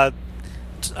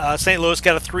 St. Louis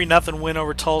got a 3-0 win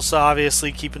over Tulsa,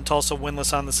 obviously keeping Tulsa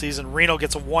winless on the season. Reno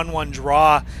gets a 1-1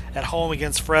 draw at home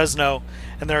against Fresno.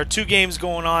 And there are 2 games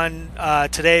going on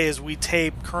today as we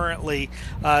tape currently.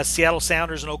 Seattle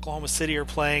Sounders and Oklahoma City are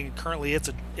playing. Currently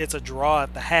it's a draw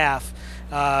at the half.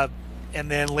 And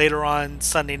then later on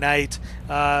Sunday night,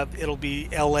 it'll be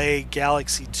LA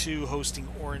Galaxy 2 hosting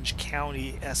Orange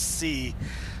County SC.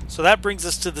 So that brings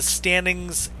us to the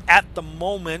standings at the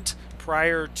moment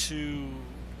prior to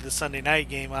the Sunday night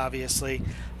game, obviously.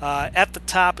 At the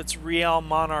top, it's Real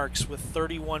Monarchs with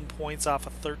 31 points off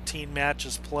of 13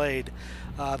 matches played.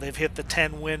 They've hit the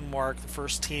 10-win mark, the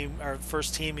first team in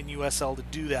USL to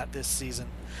do that this season.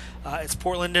 It's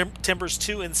Portland Timbers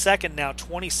 2 in second now,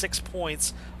 26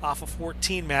 points off of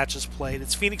 14 matches played.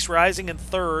 It's Phoenix Rising in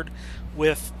third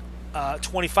with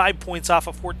 25 points off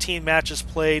of 14 matches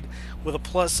played with a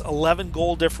plus 11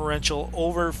 goal differential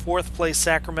over fourth place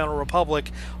Sacramento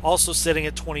Republic, also sitting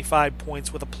at 25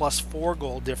 points with a plus 4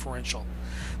 goal differential.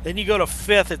 Then you go to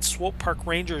fifth, it's Swope Park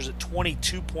Rangers at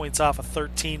 22 points off of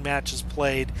 13 matches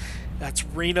played. That's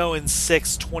Reno in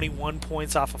sixth, 21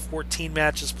 points off of 14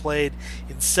 matches played.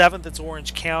 In seventh, it's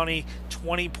Orange County,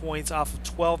 20 points off of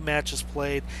 12 matches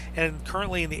played. And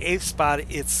currently in the eighth spot,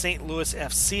 it's St. Louis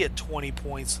FC at 20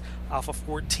 points off of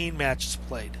 14 matches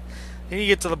played. Then you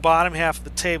get to the bottom half of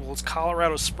the table. It's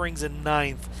Colorado Springs in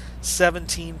ninth,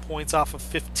 17 points off of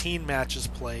 15 matches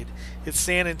played. It's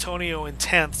San Antonio in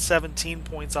 10th, 17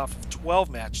 points off of 12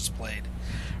 matches played.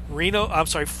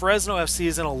 Fresno FC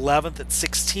is in 11th at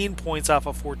 16 points off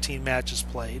of 14 matches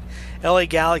played. LA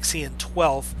Galaxy in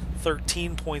 12th,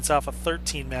 13 points off of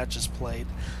 13 matches played.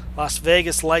 Las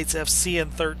Vegas Lights FC in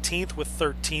 13th with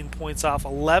 13 points off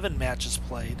 11 matches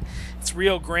played. It's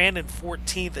Rio Grande in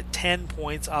 14th at 10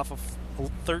 points off of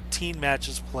 13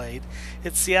 matches played.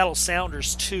 It's Seattle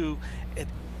Sounders 2 at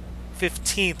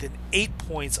 15th and 8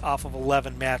 points off of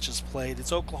 11 matches played.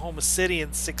 It's Oklahoma City in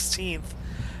 16th,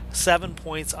 7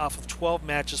 points off of 12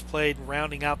 matches played, and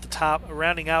rounding out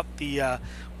the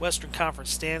Western Conference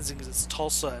standings, it's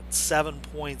Tulsa at 7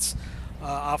 points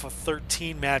off of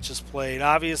 13 matches played.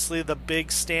 Obviously, the big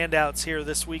standouts here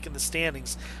this week in the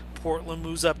standings: Portland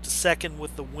moves up to second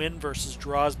with the win versus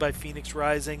draws by Phoenix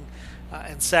Rising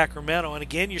and Sacramento. And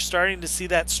again, you're starting to see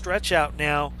that stretch out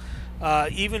now.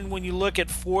 Even when you look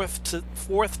at fourth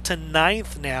to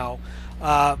ninth now,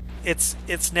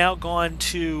 it's now gone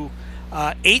to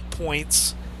 8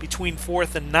 points between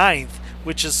fourth and ninth,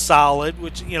 which is solid.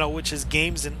 Which is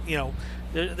games, and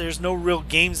there's no real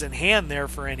games in hand there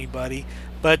for anybody.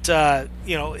 But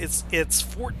it's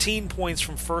 14 points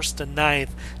from first to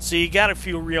ninth, so you got to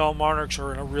feel Real Monarchs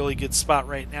are in a really good spot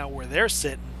right now where they're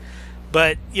sitting.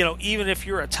 But even if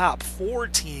you're a top 4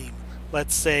 team,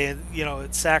 let's say,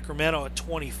 at Sacramento at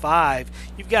 25,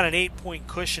 you've got an 8-point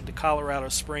cushion to Colorado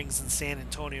Springs and San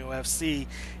Antonio FC,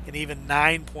 and even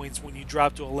 9 points when you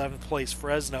drop to 11th place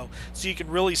Fresno. So you can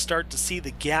really start to see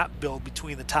the gap build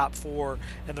between the top 4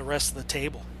 and the rest of the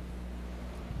table.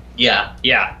 Yeah.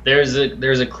 There's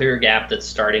a clear gap that's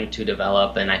starting to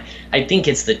develop, and I think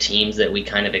it's the teams that we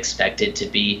kind of expected to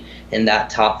be in that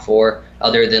top 4,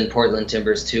 other than Portland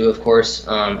Timbers 2, of course.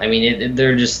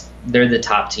 They're the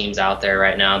top teams out there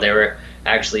right now. They were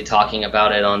actually talking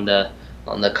about it on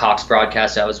the Cox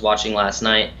broadcast I was watching last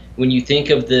night. When you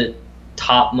think of the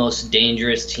top most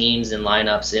dangerous teams and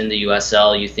lineups in the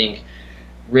USL, you think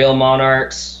Real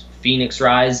Monarchs, Phoenix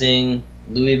Rising,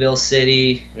 Louisville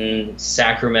City, and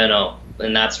Sacramento,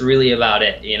 and that's really about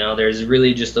it. There's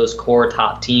really just those core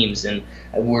top teams, and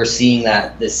we're seeing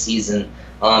that this season.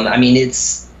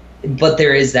 But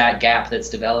there is that gap that's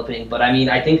developing. But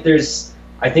I think there's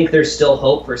still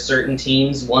hope for certain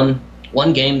teams. One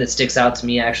game that sticks out to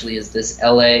me actually is this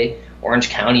LA Orange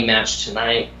County match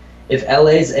tonight. If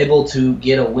LA is able to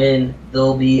get a win,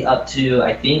 they'll be up to,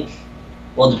 I think,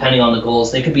 depending on the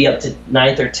goals, they could be up to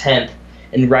 9th or 10th.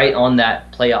 And right on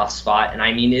that playoff spot. And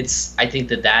I think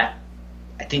that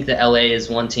LA is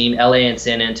one team, LA and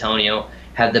San Antonio,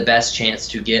 have the best chance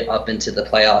to get up into the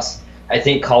playoffs. I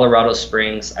think Colorado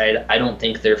Springs, I don't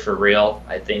think they're for real.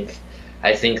 I think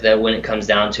that when it comes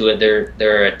down to it,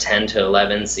 they're a 10 to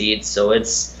 11 seed. So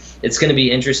it's going to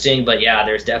be interesting, but yeah,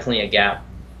 there's definitely a gap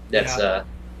that's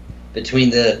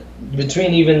between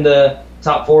even the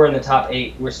top 4 and the top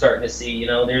 8. We're starting to see,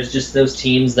 there's just those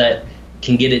teams that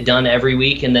can get it done every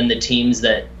week, and then the teams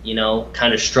that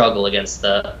kind of struggle against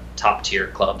the top tier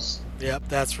clubs. Yep,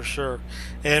 that's for sure.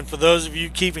 And for those of you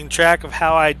keeping track of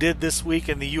how I did this week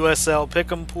in the USL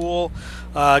Pick'em pool,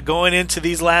 going into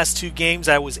these last 2 games,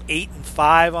 I was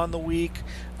 8-5 on the week.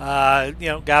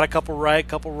 Got a couple right,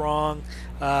 couple wrong.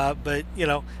 But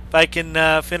if I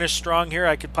can finish strong here,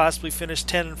 I could possibly finish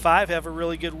 10-5, have a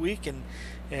really good week. And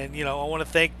I want to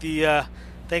thank the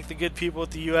good people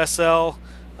at the USL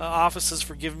offices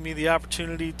for giving me the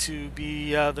opportunity to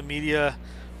be the media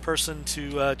person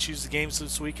to choose the games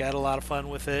this week. I had a lot of fun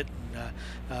with it,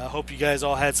 and hope you guys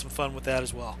all had some fun with that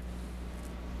as well.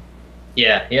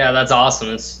 Yeah, that's awesome.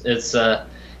 It's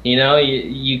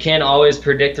you can't always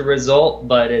predict the result,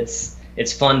 but it's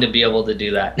fun to be able to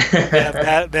do that.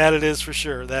 Yeah, that it is for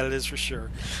sure.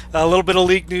 A little bit of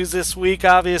league news this week.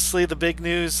 Obviously, the big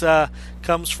news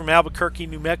comes from Albuquerque,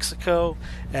 New Mexico,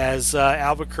 as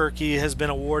Albuquerque has been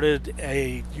awarded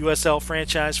a USL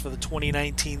franchise for the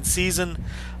 2019 season.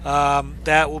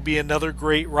 That will be another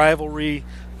great rivalry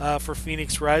for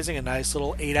Phoenix Rising, a nice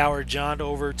little 8-hour jaunt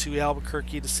over to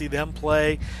Albuquerque to see them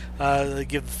play. They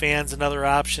give the fans another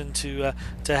option to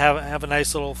have a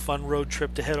nice little fun road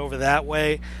trip to head over that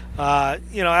way.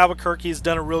 Albuquerque has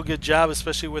done a real good job,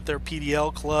 especially with their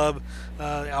PDL club,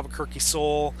 Albuquerque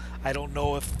Soul. I don't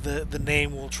know if the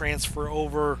name will transfer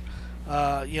over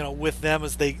with them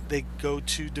as they go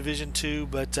to Division II,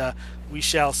 but we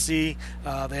shall see.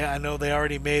 I know they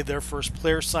already made their first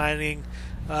player signing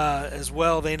as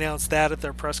well. They announced that at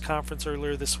their press conference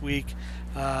earlier this week.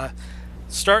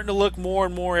 Starting to look more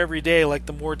and more every day like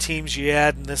the more teams you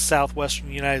add in this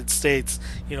southwestern United States,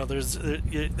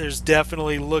 there's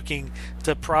definitely looking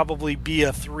to probably be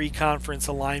a 3-conference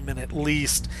alignment at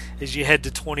least as you head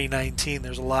to 2019.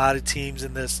 There's a lot of teams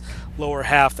in this lower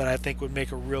half that I think would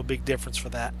make a real big difference for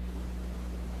that.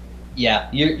 Yeah,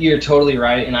 you're totally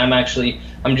right, and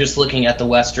I'm just looking at the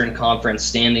Western Conference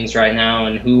standings right now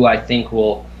and who I think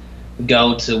will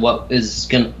go to what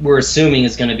we're assuming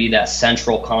is going to be that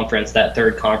Central Conference, that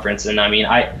 3rd conference. And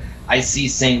I see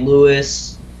St.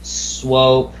 Louis,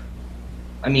 Swope,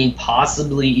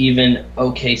 possibly even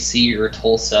OKC or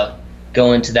Tulsa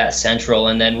go into that Central,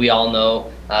 and then we all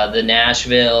know the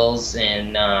Nashvilles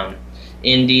and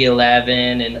Indy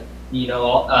 11 and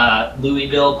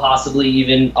Louisville, possibly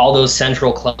even all those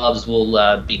Central clubs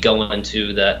will be going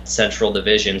to the Central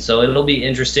Division. So it'll be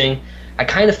interesting. I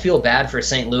kind of feel bad for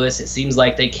St. Louis. It seems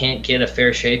like they can't get a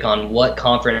fair shake on what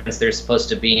conference they're supposed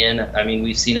to be in.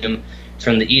 We've seen them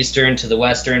from the Eastern to the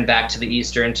Western, back to the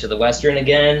Eastern to the Western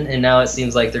again, and now it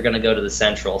seems like they're going to go to the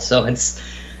Central. So it's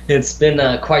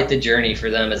been quite the journey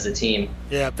for them as a team.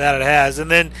 Yeah, that it has.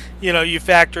 And then you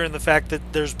factor in the fact that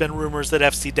there's been rumors that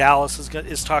FC Dallas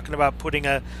is talking about putting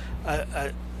a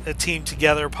team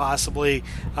together, possibly.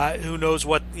 Who knows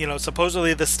what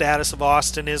supposedly the status of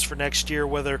Austin is for next year,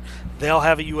 whether they'll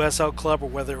have a USL club or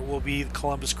whether it will be the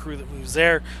Columbus Crew that moves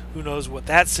there. Who knows what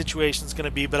that situation is going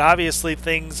to be, but obviously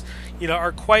things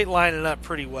are quite lining up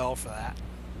pretty well for that.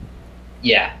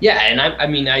 Yeah, and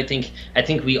I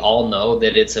think we all know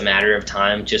that it's a matter of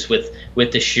time, just with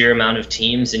the sheer amount of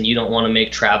teams, and you don't want to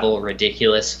make travel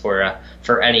ridiculous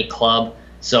for any club.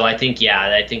 So I think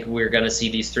we're going to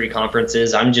see these 3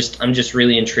 conferences. I'm just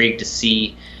really intrigued to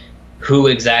see who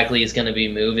exactly is going to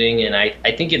be moving, and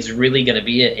I think it's really going to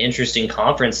be an interesting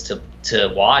conference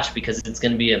to watch, because it's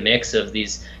going to be a mix of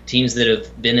these teams that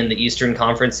have been in the Eastern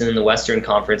Conference and in the Western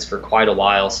Conference for quite a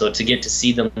while. So to get to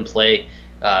see them play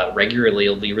regularly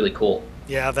will be really cool.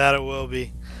 Yeah, that it will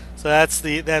be. So that's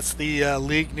the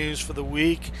league news for the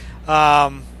week.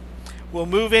 We'll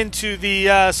move into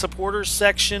the supporters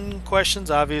section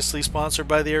questions, obviously sponsored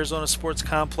by the Arizona Sports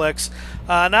Complex.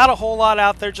 Not a whole lot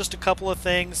out there, just a couple of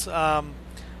things.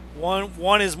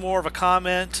 One is more of a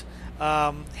comment.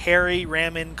 Harry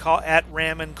Ramin at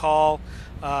Ramin Call.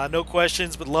 No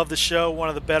questions, but love the show. One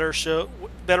of the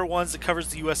better ones that covers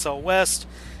the USL West.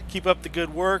 Keep up the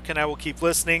good work, and I will keep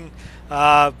listening.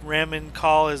 Ramin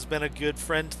Call has been a good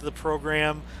friend to the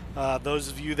program. Those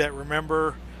of you that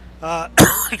remember.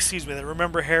 That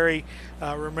remember Harry,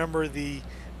 remember the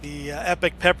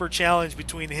Epic Pepper Challenge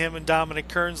between him and Dominic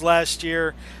Kearns last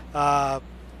year. I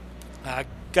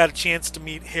got a chance to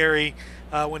meet Harry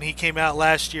when he came out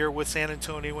last year with San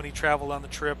Antonio when he traveled on the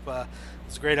trip. It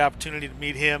was a great opportunity to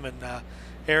meet him, and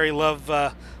Harry, love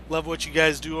what you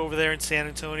guys do over there in San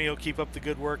Antonio. Keep up the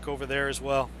good work over there as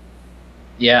well.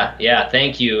 Yeah,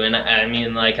 thank you. And I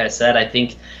mean, like I said, I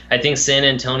think San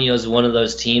Antonio is one of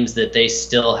those teams that they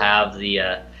still have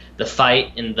the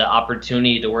fight and the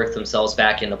opportunity to work themselves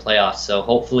back into playoffs. So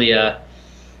hopefully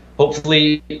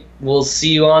we'll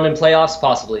see you on in playoffs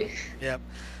possibly. Yep.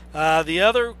 The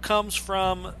other comes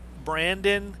from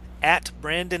Brandon at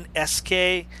Brandon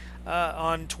SK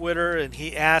on Twitter, and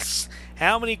he asks,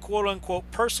 how many quote-unquote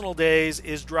personal days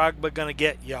is Drogba going to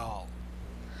get, y'all?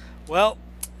 Well,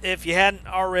 if you hadn't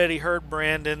already heard,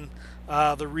 Brandon,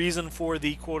 the reason for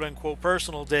the quote-unquote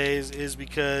personal days is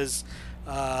because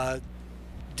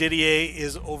Didier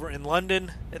is over in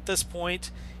London at this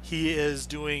point. He is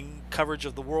doing coverage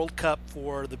of the World Cup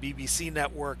for the BBC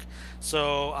network,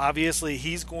 so obviously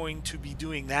he's going to be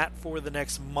doing that for the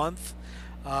next month.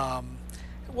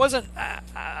 It wasn't.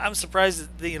 I'm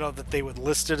surprised that, that they would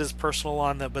list it as personal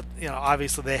on that, but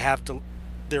obviously they have to.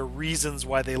 There are reasons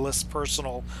why they list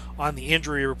personal on the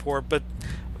injury report, but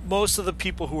most of the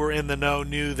people who were in the know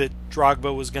knew that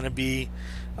Drogba was going to be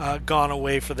gone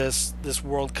away for this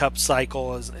World Cup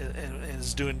cycle and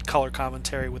is doing color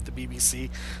commentary with the BBC.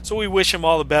 So we wish him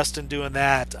all the best in doing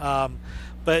that.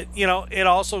 But it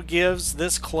also gives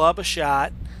this club a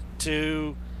shot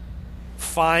to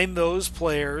find those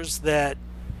players that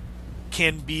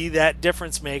can be that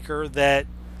difference maker that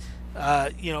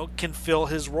can fill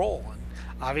his role. And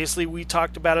obviously, we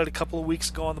talked about it a couple of weeks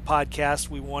ago on the podcast.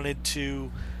 We wanted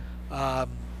to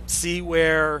see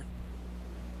where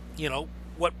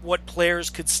what players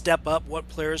could step up, what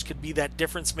players could be that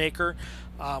difference maker.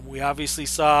 We obviously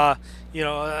saw,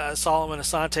 Solomon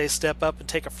Asante step up and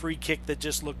take a free kick that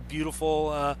just looked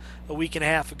beautiful a week and a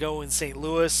half ago in St.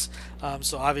 Louis.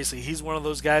 So obviously he's one of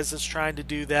those guys that's trying to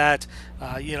do that.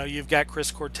 You've got Chris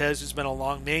Cortez, who's been a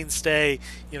long mainstay.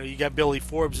 You got Billy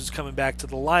Forbes, who's coming back to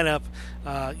the lineup.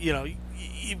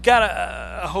 You've got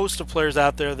a host of players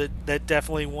out there that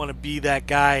definitely want to be that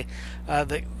guy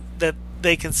that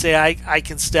they can say, I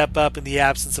can step up in the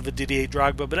absence of a Didier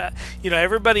Drogba. But,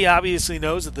 everybody obviously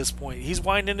knows at this point. He's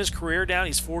winding his career down.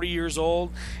 He's 40 years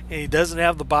old, and he doesn't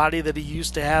have the body that he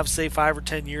used to have, say, 5 or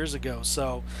 10 years ago.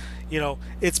 So,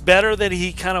 it's better that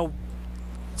he kind of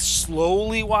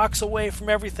slowly walks away from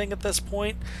everything at this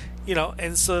point,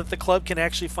 and so that the club can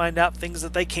actually find out things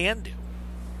that they can do.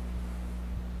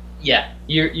 Yeah,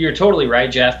 you're totally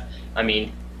right, Jeff. I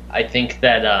mean, I think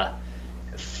that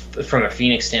from a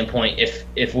Phoenix standpoint,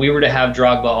 if we were to have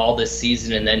Drogba all this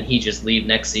season and then he just leave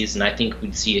next season, I think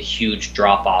we'd see a huge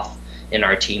drop-off in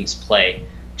our team's play.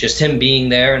 Just him being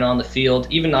there and on the field,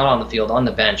 even not on the field, on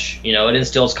the bench, it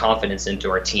instills confidence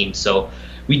into our team. So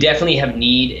we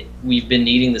definitely we've been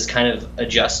needing this kind of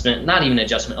adjustment, not even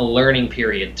adjustment, a learning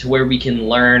period to where we can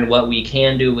learn what we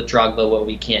can do with Drogba, what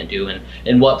we can't do,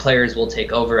 and what players will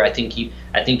take over. I think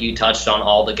you touched on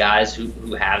all the guys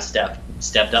who have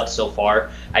stepped up so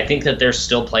far. I think that there's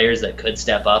still players that could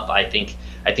step up. I think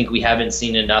we haven't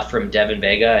seen enough from Devin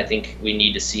Vega. I think we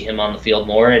need to see him on the field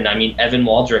more. And I mean, Evan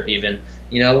Waldrop even,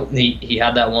 he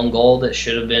had that one goal that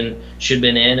should have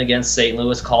been in against St.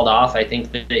 Louis, called off. I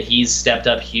think that he's stepped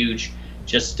up huge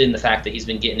just in the fact that he's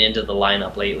been getting into the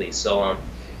lineup lately. So,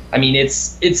 I mean,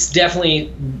 it's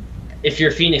definitely, if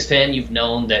you're a Phoenix fan, you've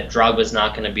known that Drogba's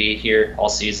not going to be here all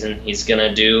season. He's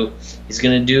gonna do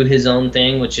his own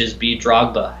thing, which is be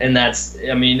Drogba, and that's,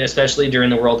 I mean, especially during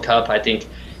the World Cup, I think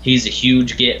he's a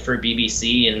huge get for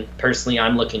BBC, and personally,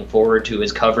 I'm looking forward to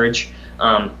his coverage.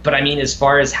 But I mean, as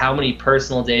far as how many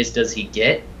personal days does he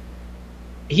get,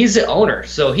 he's the owner,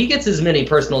 so he gets as many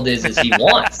personal days as he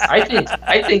wants. I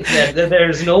think that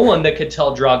there's no one that could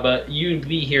tell Drogba, you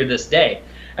be here this day.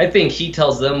 I think he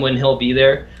tells them when he'll be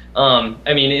there.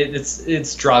 I mean,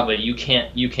 it's Drogba.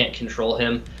 You can't control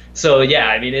him. So yeah,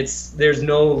 I mean, there's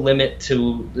no limit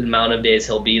to the amount of days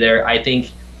he'll be there. I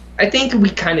think we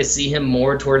kind of see him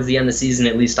more towards the end of the season.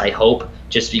 At least I hope,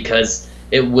 just because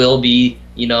it will be,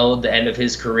 the end of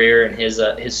his career and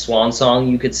his swan song,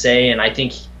 you could say. And I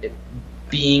think,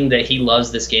 being that he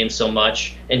loves this game so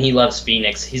much and he loves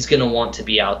Phoenix, he's gonna want to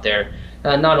be out there.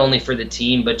 Not only for the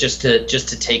team, but just to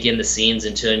take in the scenes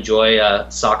and to enjoy a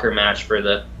soccer match for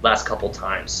the last couple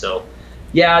times. So,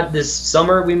 yeah, this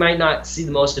summer we might not see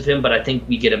the most of him, but I think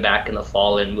we get him back in the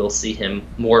fall and we'll see him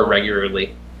more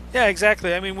regularly. Yeah,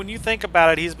 exactly. I mean, when you think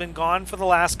about it, he's been gone for the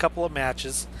last couple of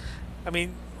matches. I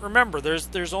mean, remember,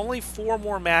 there's only 4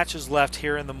 more matches left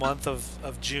here in the month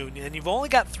of June, and you've only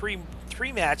got three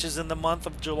matches in the month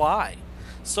of July.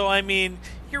 So, I mean,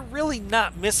 you're really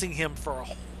not missing him for a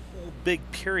whole big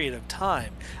period of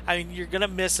time. I mean, you're going to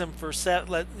miss him for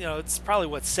it's probably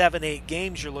 7-8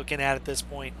 games you're looking at this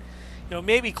point.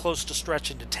 maybe close to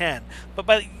stretching to 10.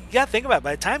 But you got to think about it.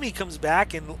 By the time he comes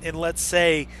back in let's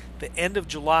say the end of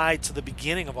July to the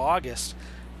beginning of August,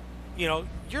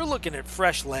 you're looking at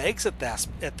fresh legs at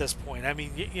this point. I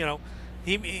mean,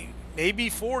 he may be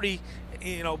 40,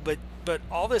 but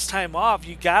all this time off,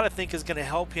 you got to think is going to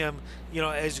help him,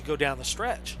 as you go down the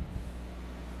stretch.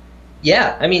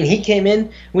 Yeah, I mean,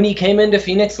 when he came into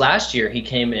Phoenix last year, he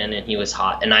came in and he was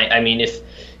hot. And I mean,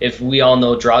 if we all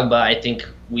know Drogba, I think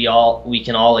we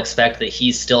can all expect that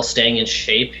he's still staying in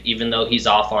shape, even though he's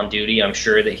off on duty. I'm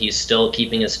sure that he's still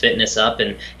keeping his fitness up.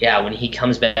 And yeah, when he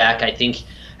comes back, I think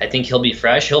he'll be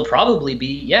fresh. He'll probably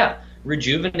be,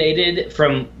 rejuvenated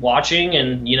from watching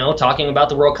and, talking about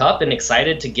the World Cup and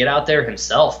excited to get out there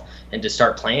himself and to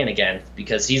start playing again,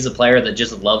 because he's a player that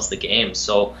just loves the game.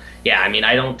 So, yeah, I mean,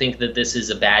 I don't think that this is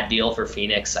a bad deal for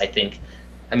Phoenix.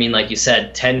 I mean, like you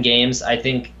said, 10 games. I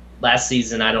think last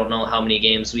season, I don't know how many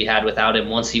games we had without him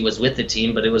once he was with the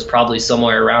team, but it was probably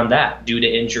somewhere around that due to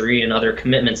injury and other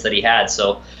commitments that he had.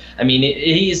 So, I mean,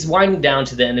 he's winding down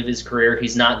to the end of his career.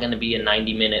 He's not going to be a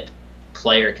 90-minute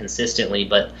player consistently,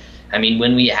 but, I mean,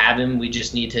 when we have him, we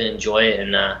just need to enjoy it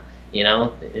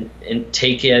and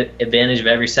take advantage of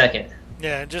every second.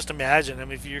 Yeah, and just imagine, I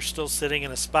mean, if you're still sitting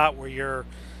in a spot where you're,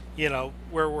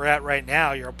 where we're at right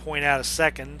now, you're a point out of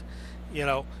second,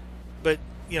 but,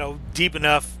 deep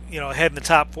enough, ahead in the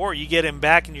top four, you get him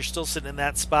back and you're still sitting in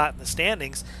that spot in the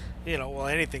standings, well,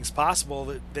 anything's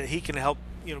possible that he can help,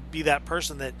 be that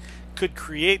person that could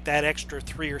create that extra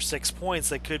 3 or 6 points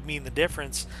that could mean the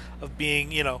difference of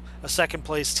being, a second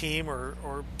place team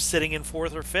or sitting in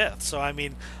fourth or fifth. So, I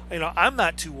mean, I'm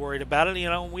not too worried about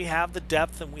it. We have the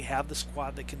depth and we have the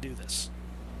squad that can do this.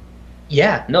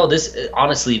 Yeah, no, this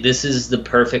is the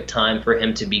perfect time for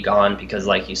him to be gone, because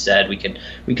like you said, we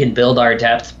can build our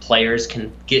depth, players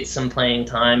can get some playing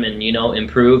time and,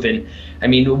 improve. And I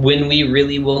mean, when we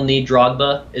really will need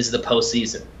Drogba is the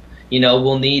postseason.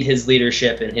 We'll need his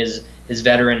leadership and his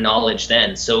veteran knowledge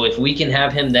then. So if we can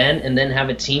have him then and then have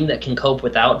a team that can cope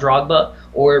without Drogba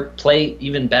or play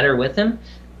even better with him,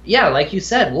 yeah, like you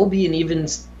said,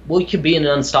 we could be an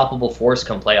unstoppable force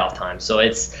come playoff time. So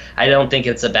I don't think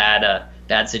it's a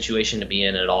bad situation to be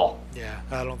in at all. Yeah,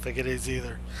 I don't think it is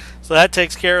either. So that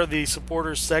takes care of the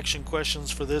supporters section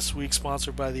questions for this week,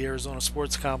 sponsored by the Arizona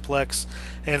Sports Complex.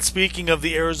 And speaking of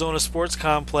the Arizona Sports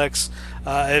Complex,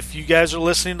 if you guys are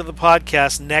listening to the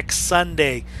podcast next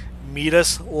Sunday, meet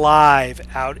us live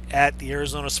out at the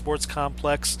Arizona Sports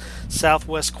Complex,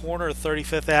 southwest corner of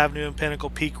 35th Avenue and Pinnacle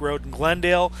Peak Road in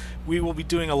Glendale. We will be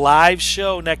doing a live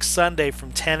show next Sunday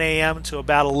from 10 a.m. to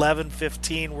about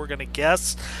 11:15, we're going to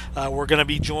guess. We're going to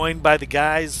be joined by the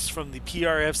guys from the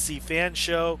PRFC Fan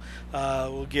Show.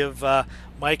 We'll give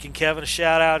Mike and Kevin a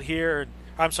shout-out here.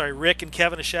 I'm sorry, Rick and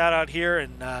Kevin a shout-out here.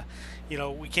 And,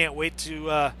 we can't wait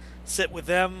to sit with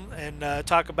them and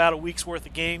talk about a week's worth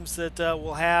of games that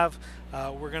we'll have.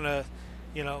 We're going to,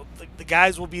 the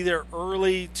guys will be there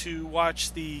early to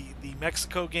watch the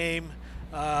Mexico game,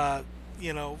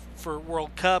 for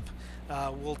World Cup.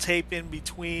 We'll tape in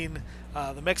between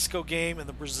the Mexico game and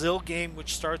the Brazil game,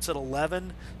 which starts at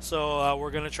 11. So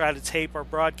we're going to try to tape our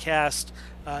broadcast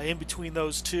in between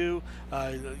those two.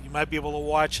 You might be able to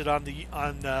watch it on the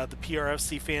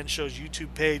PRFC Fan Show's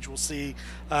YouTube page. We'll see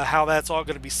how that's all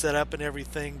going to be set up and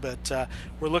everything. But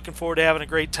we're looking forward to having a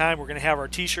great time. We're going to have our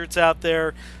T-shirts out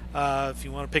there. If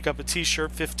you want to pick up a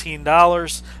T-shirt,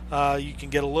 $15. You can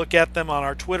get a look at them on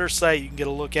our Twitter site. You can get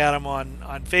a look at them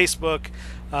on Facebook.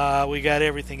 We got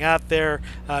everything out there.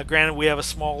 Granted, we have a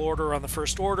small order on the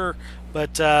first order,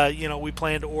 but we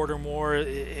plan to order more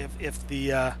if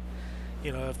the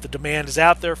if the demand is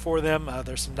out there for them.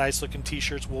 There's some nice looking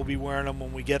T-shirts. We'll be wearing them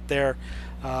when we get there.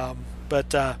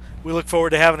 But we look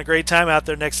forward to having a great time out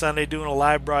there next Sunday doing a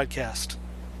live broadcast.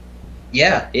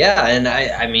 Yeah, and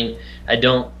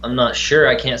I'm not sure,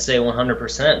 I can't say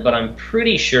 100%, but I'm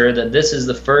pretty sure that this is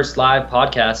the first live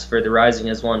podcast for the Rising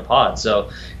as One pod, so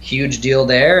huge deal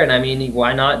there. And I mean,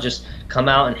 why not just come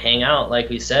out and hang out? Like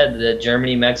we said, the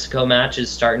Germany-Mexico match is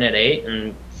starting at 8,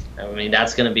 and I mean,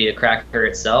 that's going to be a cracker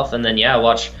itself. And then,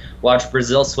 watch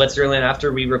Brazil-Switzerland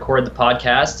after we record the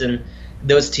podcast. And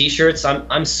those T-shirts,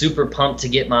 I'm super pumped to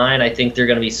get mine. I think they're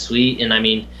going to be sweet. And I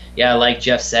mean, yeah, like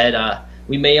Jeff said,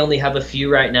 we may only have a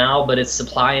few right now, but it's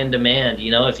supply and demand.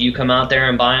 If you come out there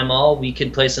and buy them all, we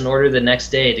could place an order the next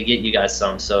day to get you guys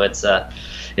some. So it's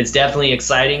definitely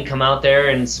exciting. Come out there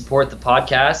and support the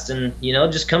podcast, and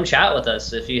just come chat with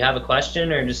us if you have a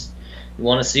question or just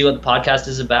want to see what the podcast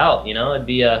is about. It'd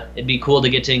be cool to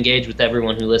get to engage with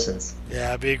everyone who listens. Yeah,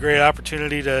 it'd be a great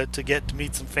opportunity to get to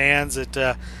meet some fans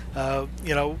that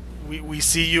we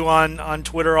see you on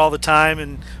Twitter all the time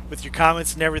and with your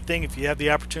comments and everything. If you have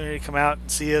the opportunity to come out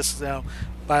and see us,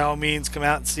 by all means come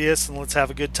out and see us and let's have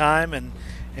a good time. And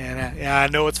I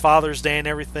know it's Father's Day and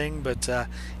everything, but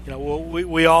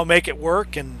we all make it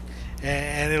work and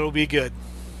it'll be good.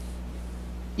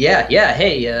 Yeah.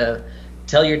 Hey,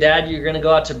 tell your dad you're going to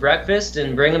go out to breakfast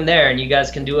and bring him there, and you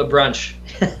guys can do a brunch.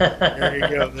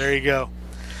 There you go.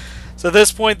 So at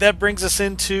this point, that brings us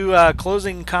into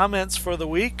closing comments for the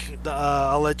week.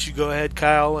 I'll let you go ahead,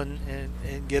 Kyle, and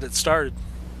get it started.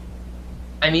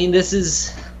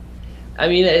 It's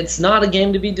not a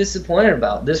game to be disappointed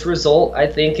about. This result, I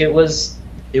think it was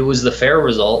the fair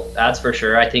result, that's for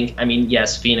sure.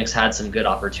 Yes, Phoenix had some good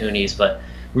opportunities, but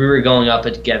we were going up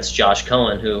against Josh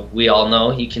Cohen, who we all know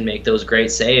he can make those great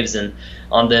saves. And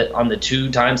on the 2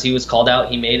 times he was called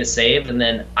out, he made a save. And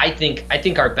then I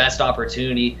think our best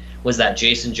opportunity was that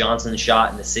Jason Johnson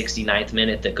shot in the 69th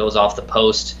minute that goes off the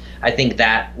post. I think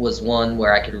that was one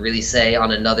where I could really say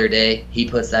on another day he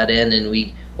puts that in and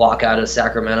we walk out of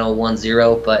Sacramento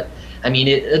 1-0. But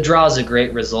a draw is a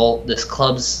great result. This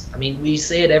club's, we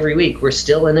say it every week, we're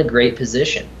still in a great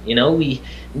position.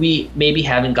 We maybe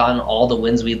haven't gotten all the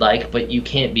wins we'd like, but you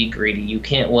can't be greedy. You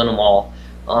can't win them all.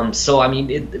 We're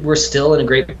still in a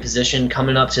great position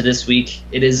coming up to this week.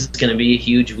 It is going to be a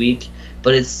huge week,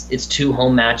 but it's 2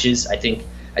 home matches. I think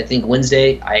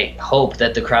Wednesday, I hope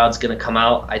that the crowd's going to come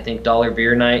out. I think Dollar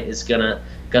Beer Night is going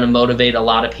to motivate a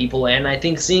lot of people, and I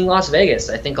think seeing Las Vegas,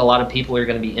 I think a lot of people are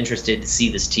going to be interested to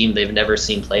see this team they've never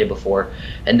seen play before.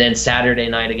 And then Saturday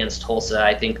night against Tulsa,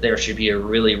 I think there should be a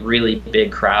really, really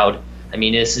big crowd.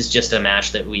 This is just a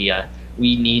match that we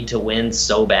need to win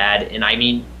so bad. And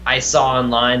I saw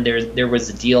online there was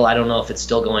a deal. I don't know if it's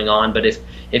still going on, but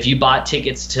if you bought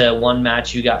tickets to one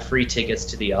match, you got free tickets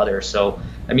to the other. So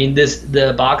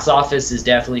the box office is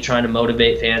definitely trying to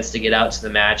motivate fans to get out to the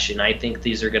match, and I think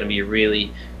these are going to be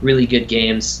really, really good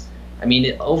games.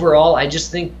 Overall, I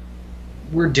just think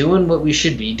we're doing what we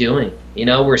should be doing. We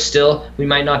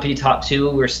might not be top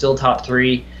 2, we're still top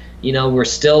 3. We're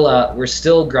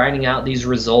still grinding out these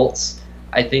results.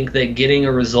 I think that getting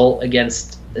a result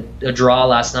against a draw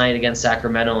last night against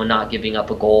Sacramento and not giving up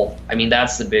a goal,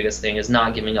 that's the biggest thing, is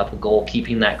not giving up a goal,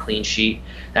 keeping that clean sheet.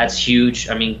 That's huge.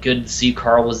 Good to see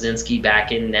Carl Wazinski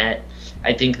back in net.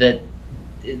 I think that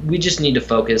we just need to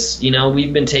focus.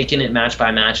 We've been taking it match by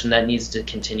match, and that needs to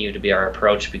continue to be our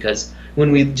approach, because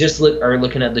when we just are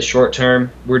looking at the short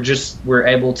term, we're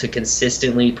able to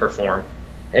consistently perform.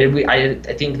 And I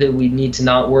think that we need to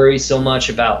not worry so much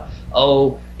about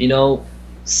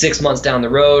 6 months down the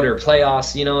road or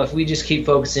playoffs. If we just keep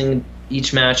focusing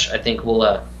each match, I think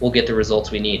we'll get the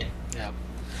results we need. Yeah.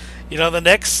 The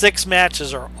next 6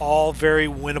 matches are all very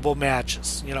winnable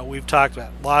matches. We've talked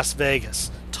about Las Vegas,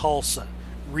 Tulsa,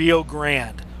 Rio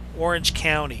Grande, Orange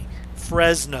County,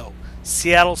 Fresno,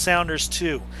 Seattle Sounders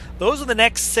 2. Those are the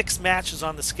next 6 matches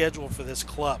on the schedule for this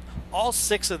club. All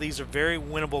 6 of these are very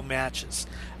winnable matches.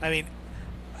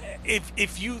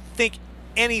 If you think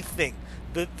anything,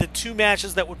 the 2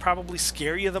 matches that would probably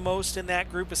scare you the most in that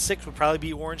group of 6 would probably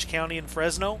be Orange County and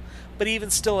Fresno. But even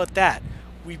still at that,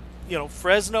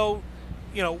 Fresno,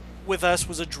 with us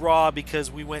was a draw because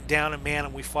we went down in man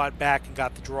and we fought back and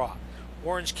got the draw.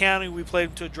 Orange County, we played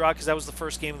them to a draw because that was the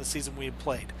first game of the season we had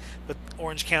played. But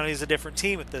Orange County is a different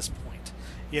team at this point.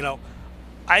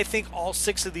 I think all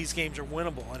 6 of these games are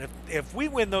winnable, and if we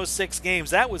win those 6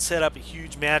 games, that would set up a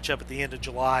huge matchup at the end of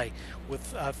July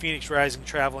with Phoenix Rising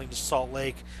traveling to Salt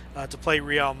Lake to play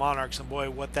Real Monarchs, and boy,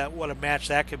 what a match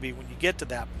that could be when you get to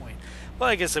that point. But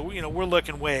like I said, we're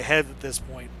looking way ahead at this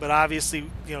point, but obviously,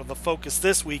 the focus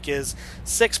this week is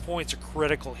 6 points are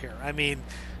critical here.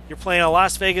 You're playing a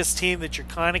Las Vegas team that you're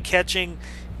kind of catching,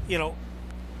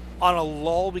 on a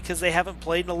lull because they haven't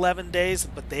played in 11 days,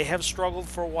 but they have struggled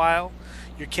for a while.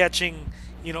 You're catching,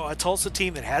 a Tulsa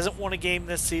team that hasn't won a game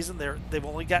this season. They've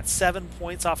only got 7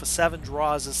 points off of 7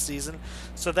 draws this season,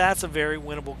 so that's a very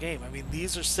winnable game.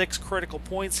 These are 6 critical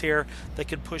points here that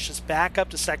could push us back up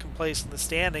to second place in the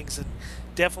standings and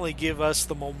definitely give us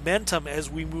the momentum as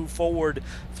we move forward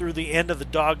through the end of the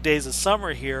dog days of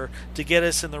summer here to get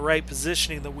us in the right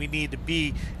positioning that we need to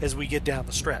be as we get down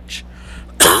the stretch.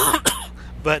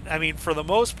 But, for the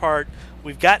most part,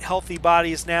 we've got healthy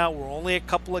bodies now. We're only a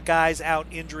couple of guys out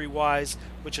injury-wise,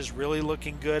 which is really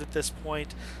looking good at this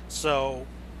point. So,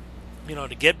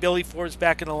 to get Billy Forbes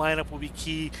back in the lineup will be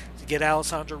key. To get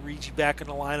Alessandro Ricci back in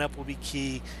the lineup will be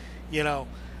key.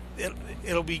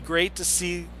 It'll be great to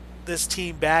see this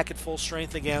team back at full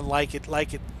strength again, like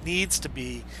it needs to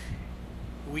be,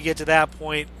 we get to that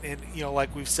point, and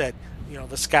like we've said,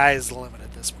 the sky is the limit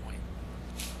at this point.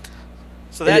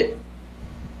 So that.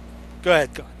 Go ahead.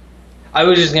 I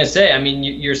was just gonna say, I mean,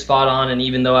 you're spot on, and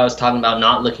even though I was talking about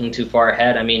not looking too far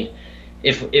ahead, I mean,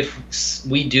 if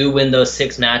we do win those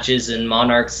 6 matches and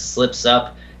Monarchs slips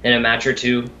up in a match or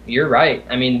two, you're right.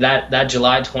 I mean, that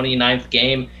July 29th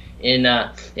game in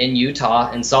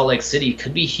Utah and Salt Lake City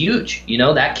could be huge.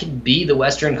 That could be the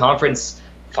Western Conference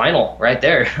final right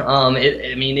there.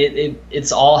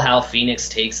 It's all how Phoenix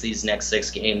takes these next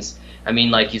 6 games. I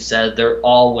mean, like you said, they're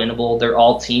all winnable. They're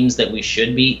all teams that we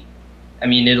should beat. I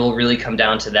mean, it'll really come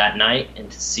down to that night and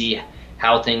to see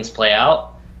how things play out.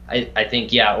 I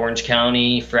think, Orange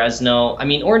County, Fresno. I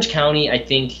mean, Orange County, I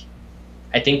think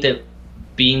that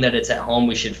being that it's at home,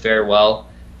 we should fare well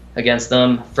against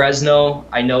them. Fresno,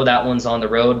 I know that one's on the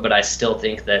road, but I still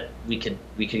think that we could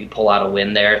pull out a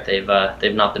win there.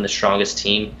 They've not been the strongest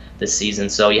team this season.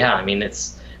 So I mean,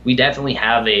 we definitely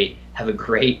have a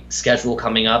great schedule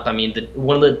coming up. I mean,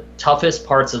 one of the toughest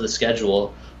parts of the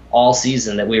schedule all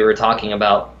season that we were talking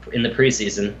about in the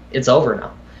preseason, it's over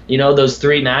now. Those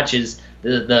 3 matches,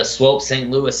 the Swope, St.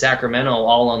 Louis, Sacramento,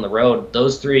 all on the road,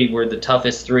 those 3 were the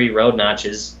toughest 3 road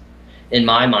matches in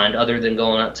my mind, other than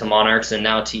going up to Monarchs and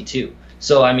now T2.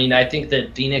 So, I mean, I think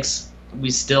that Phoenix,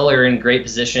 we still are in great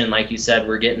position. Like you said,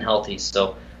 we're getting healthy.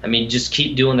 So, I mean, just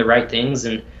keep doing the right things,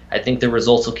 and I think the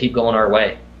results will keep going our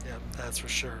way. Yeah, that's for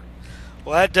sure.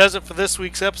 Well, that does it for this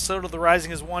week's episode of the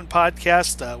Rising as One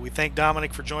podcast. We thank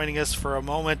Dominic for joining us for a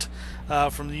moment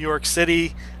from New York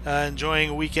City, enjoying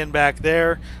a weekend back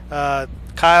there.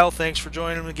 Kyle, thanks for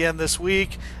joining him again this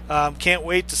week. Can't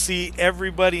wait to see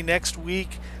everybody next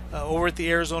week over at the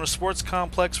Arizona Sports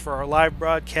Complex for our live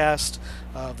broadcast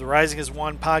of the Rising as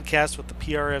One podcast with the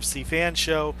PRFC Fan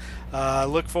Show.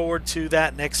 Look forward to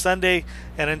that next Sunday.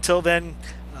 And until then,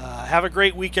 have a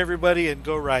great week, everybody, and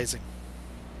go Rising.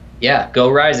 Yeah, go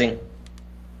Rising.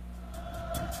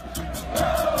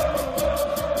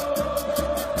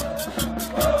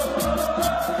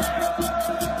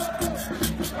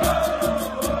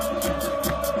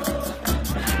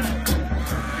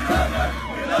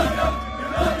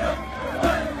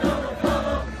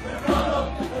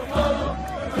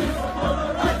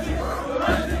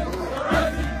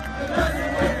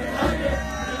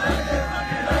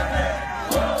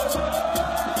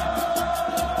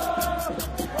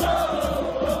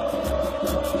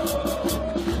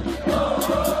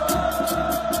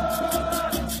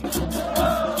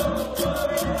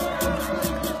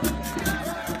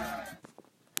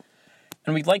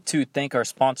 And we'd like to thank our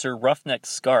sponsor, Roughneck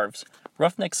Scarves.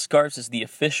 Roughneck Scarves is the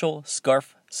official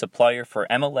scarf supplier for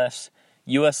MLS,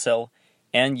 USL,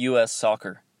 and US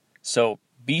Soccer. So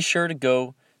be sure to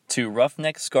go to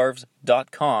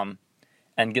roughneckscarves.com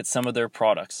and get some of their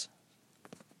products.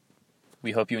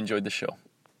 We hope you enjoyed the show.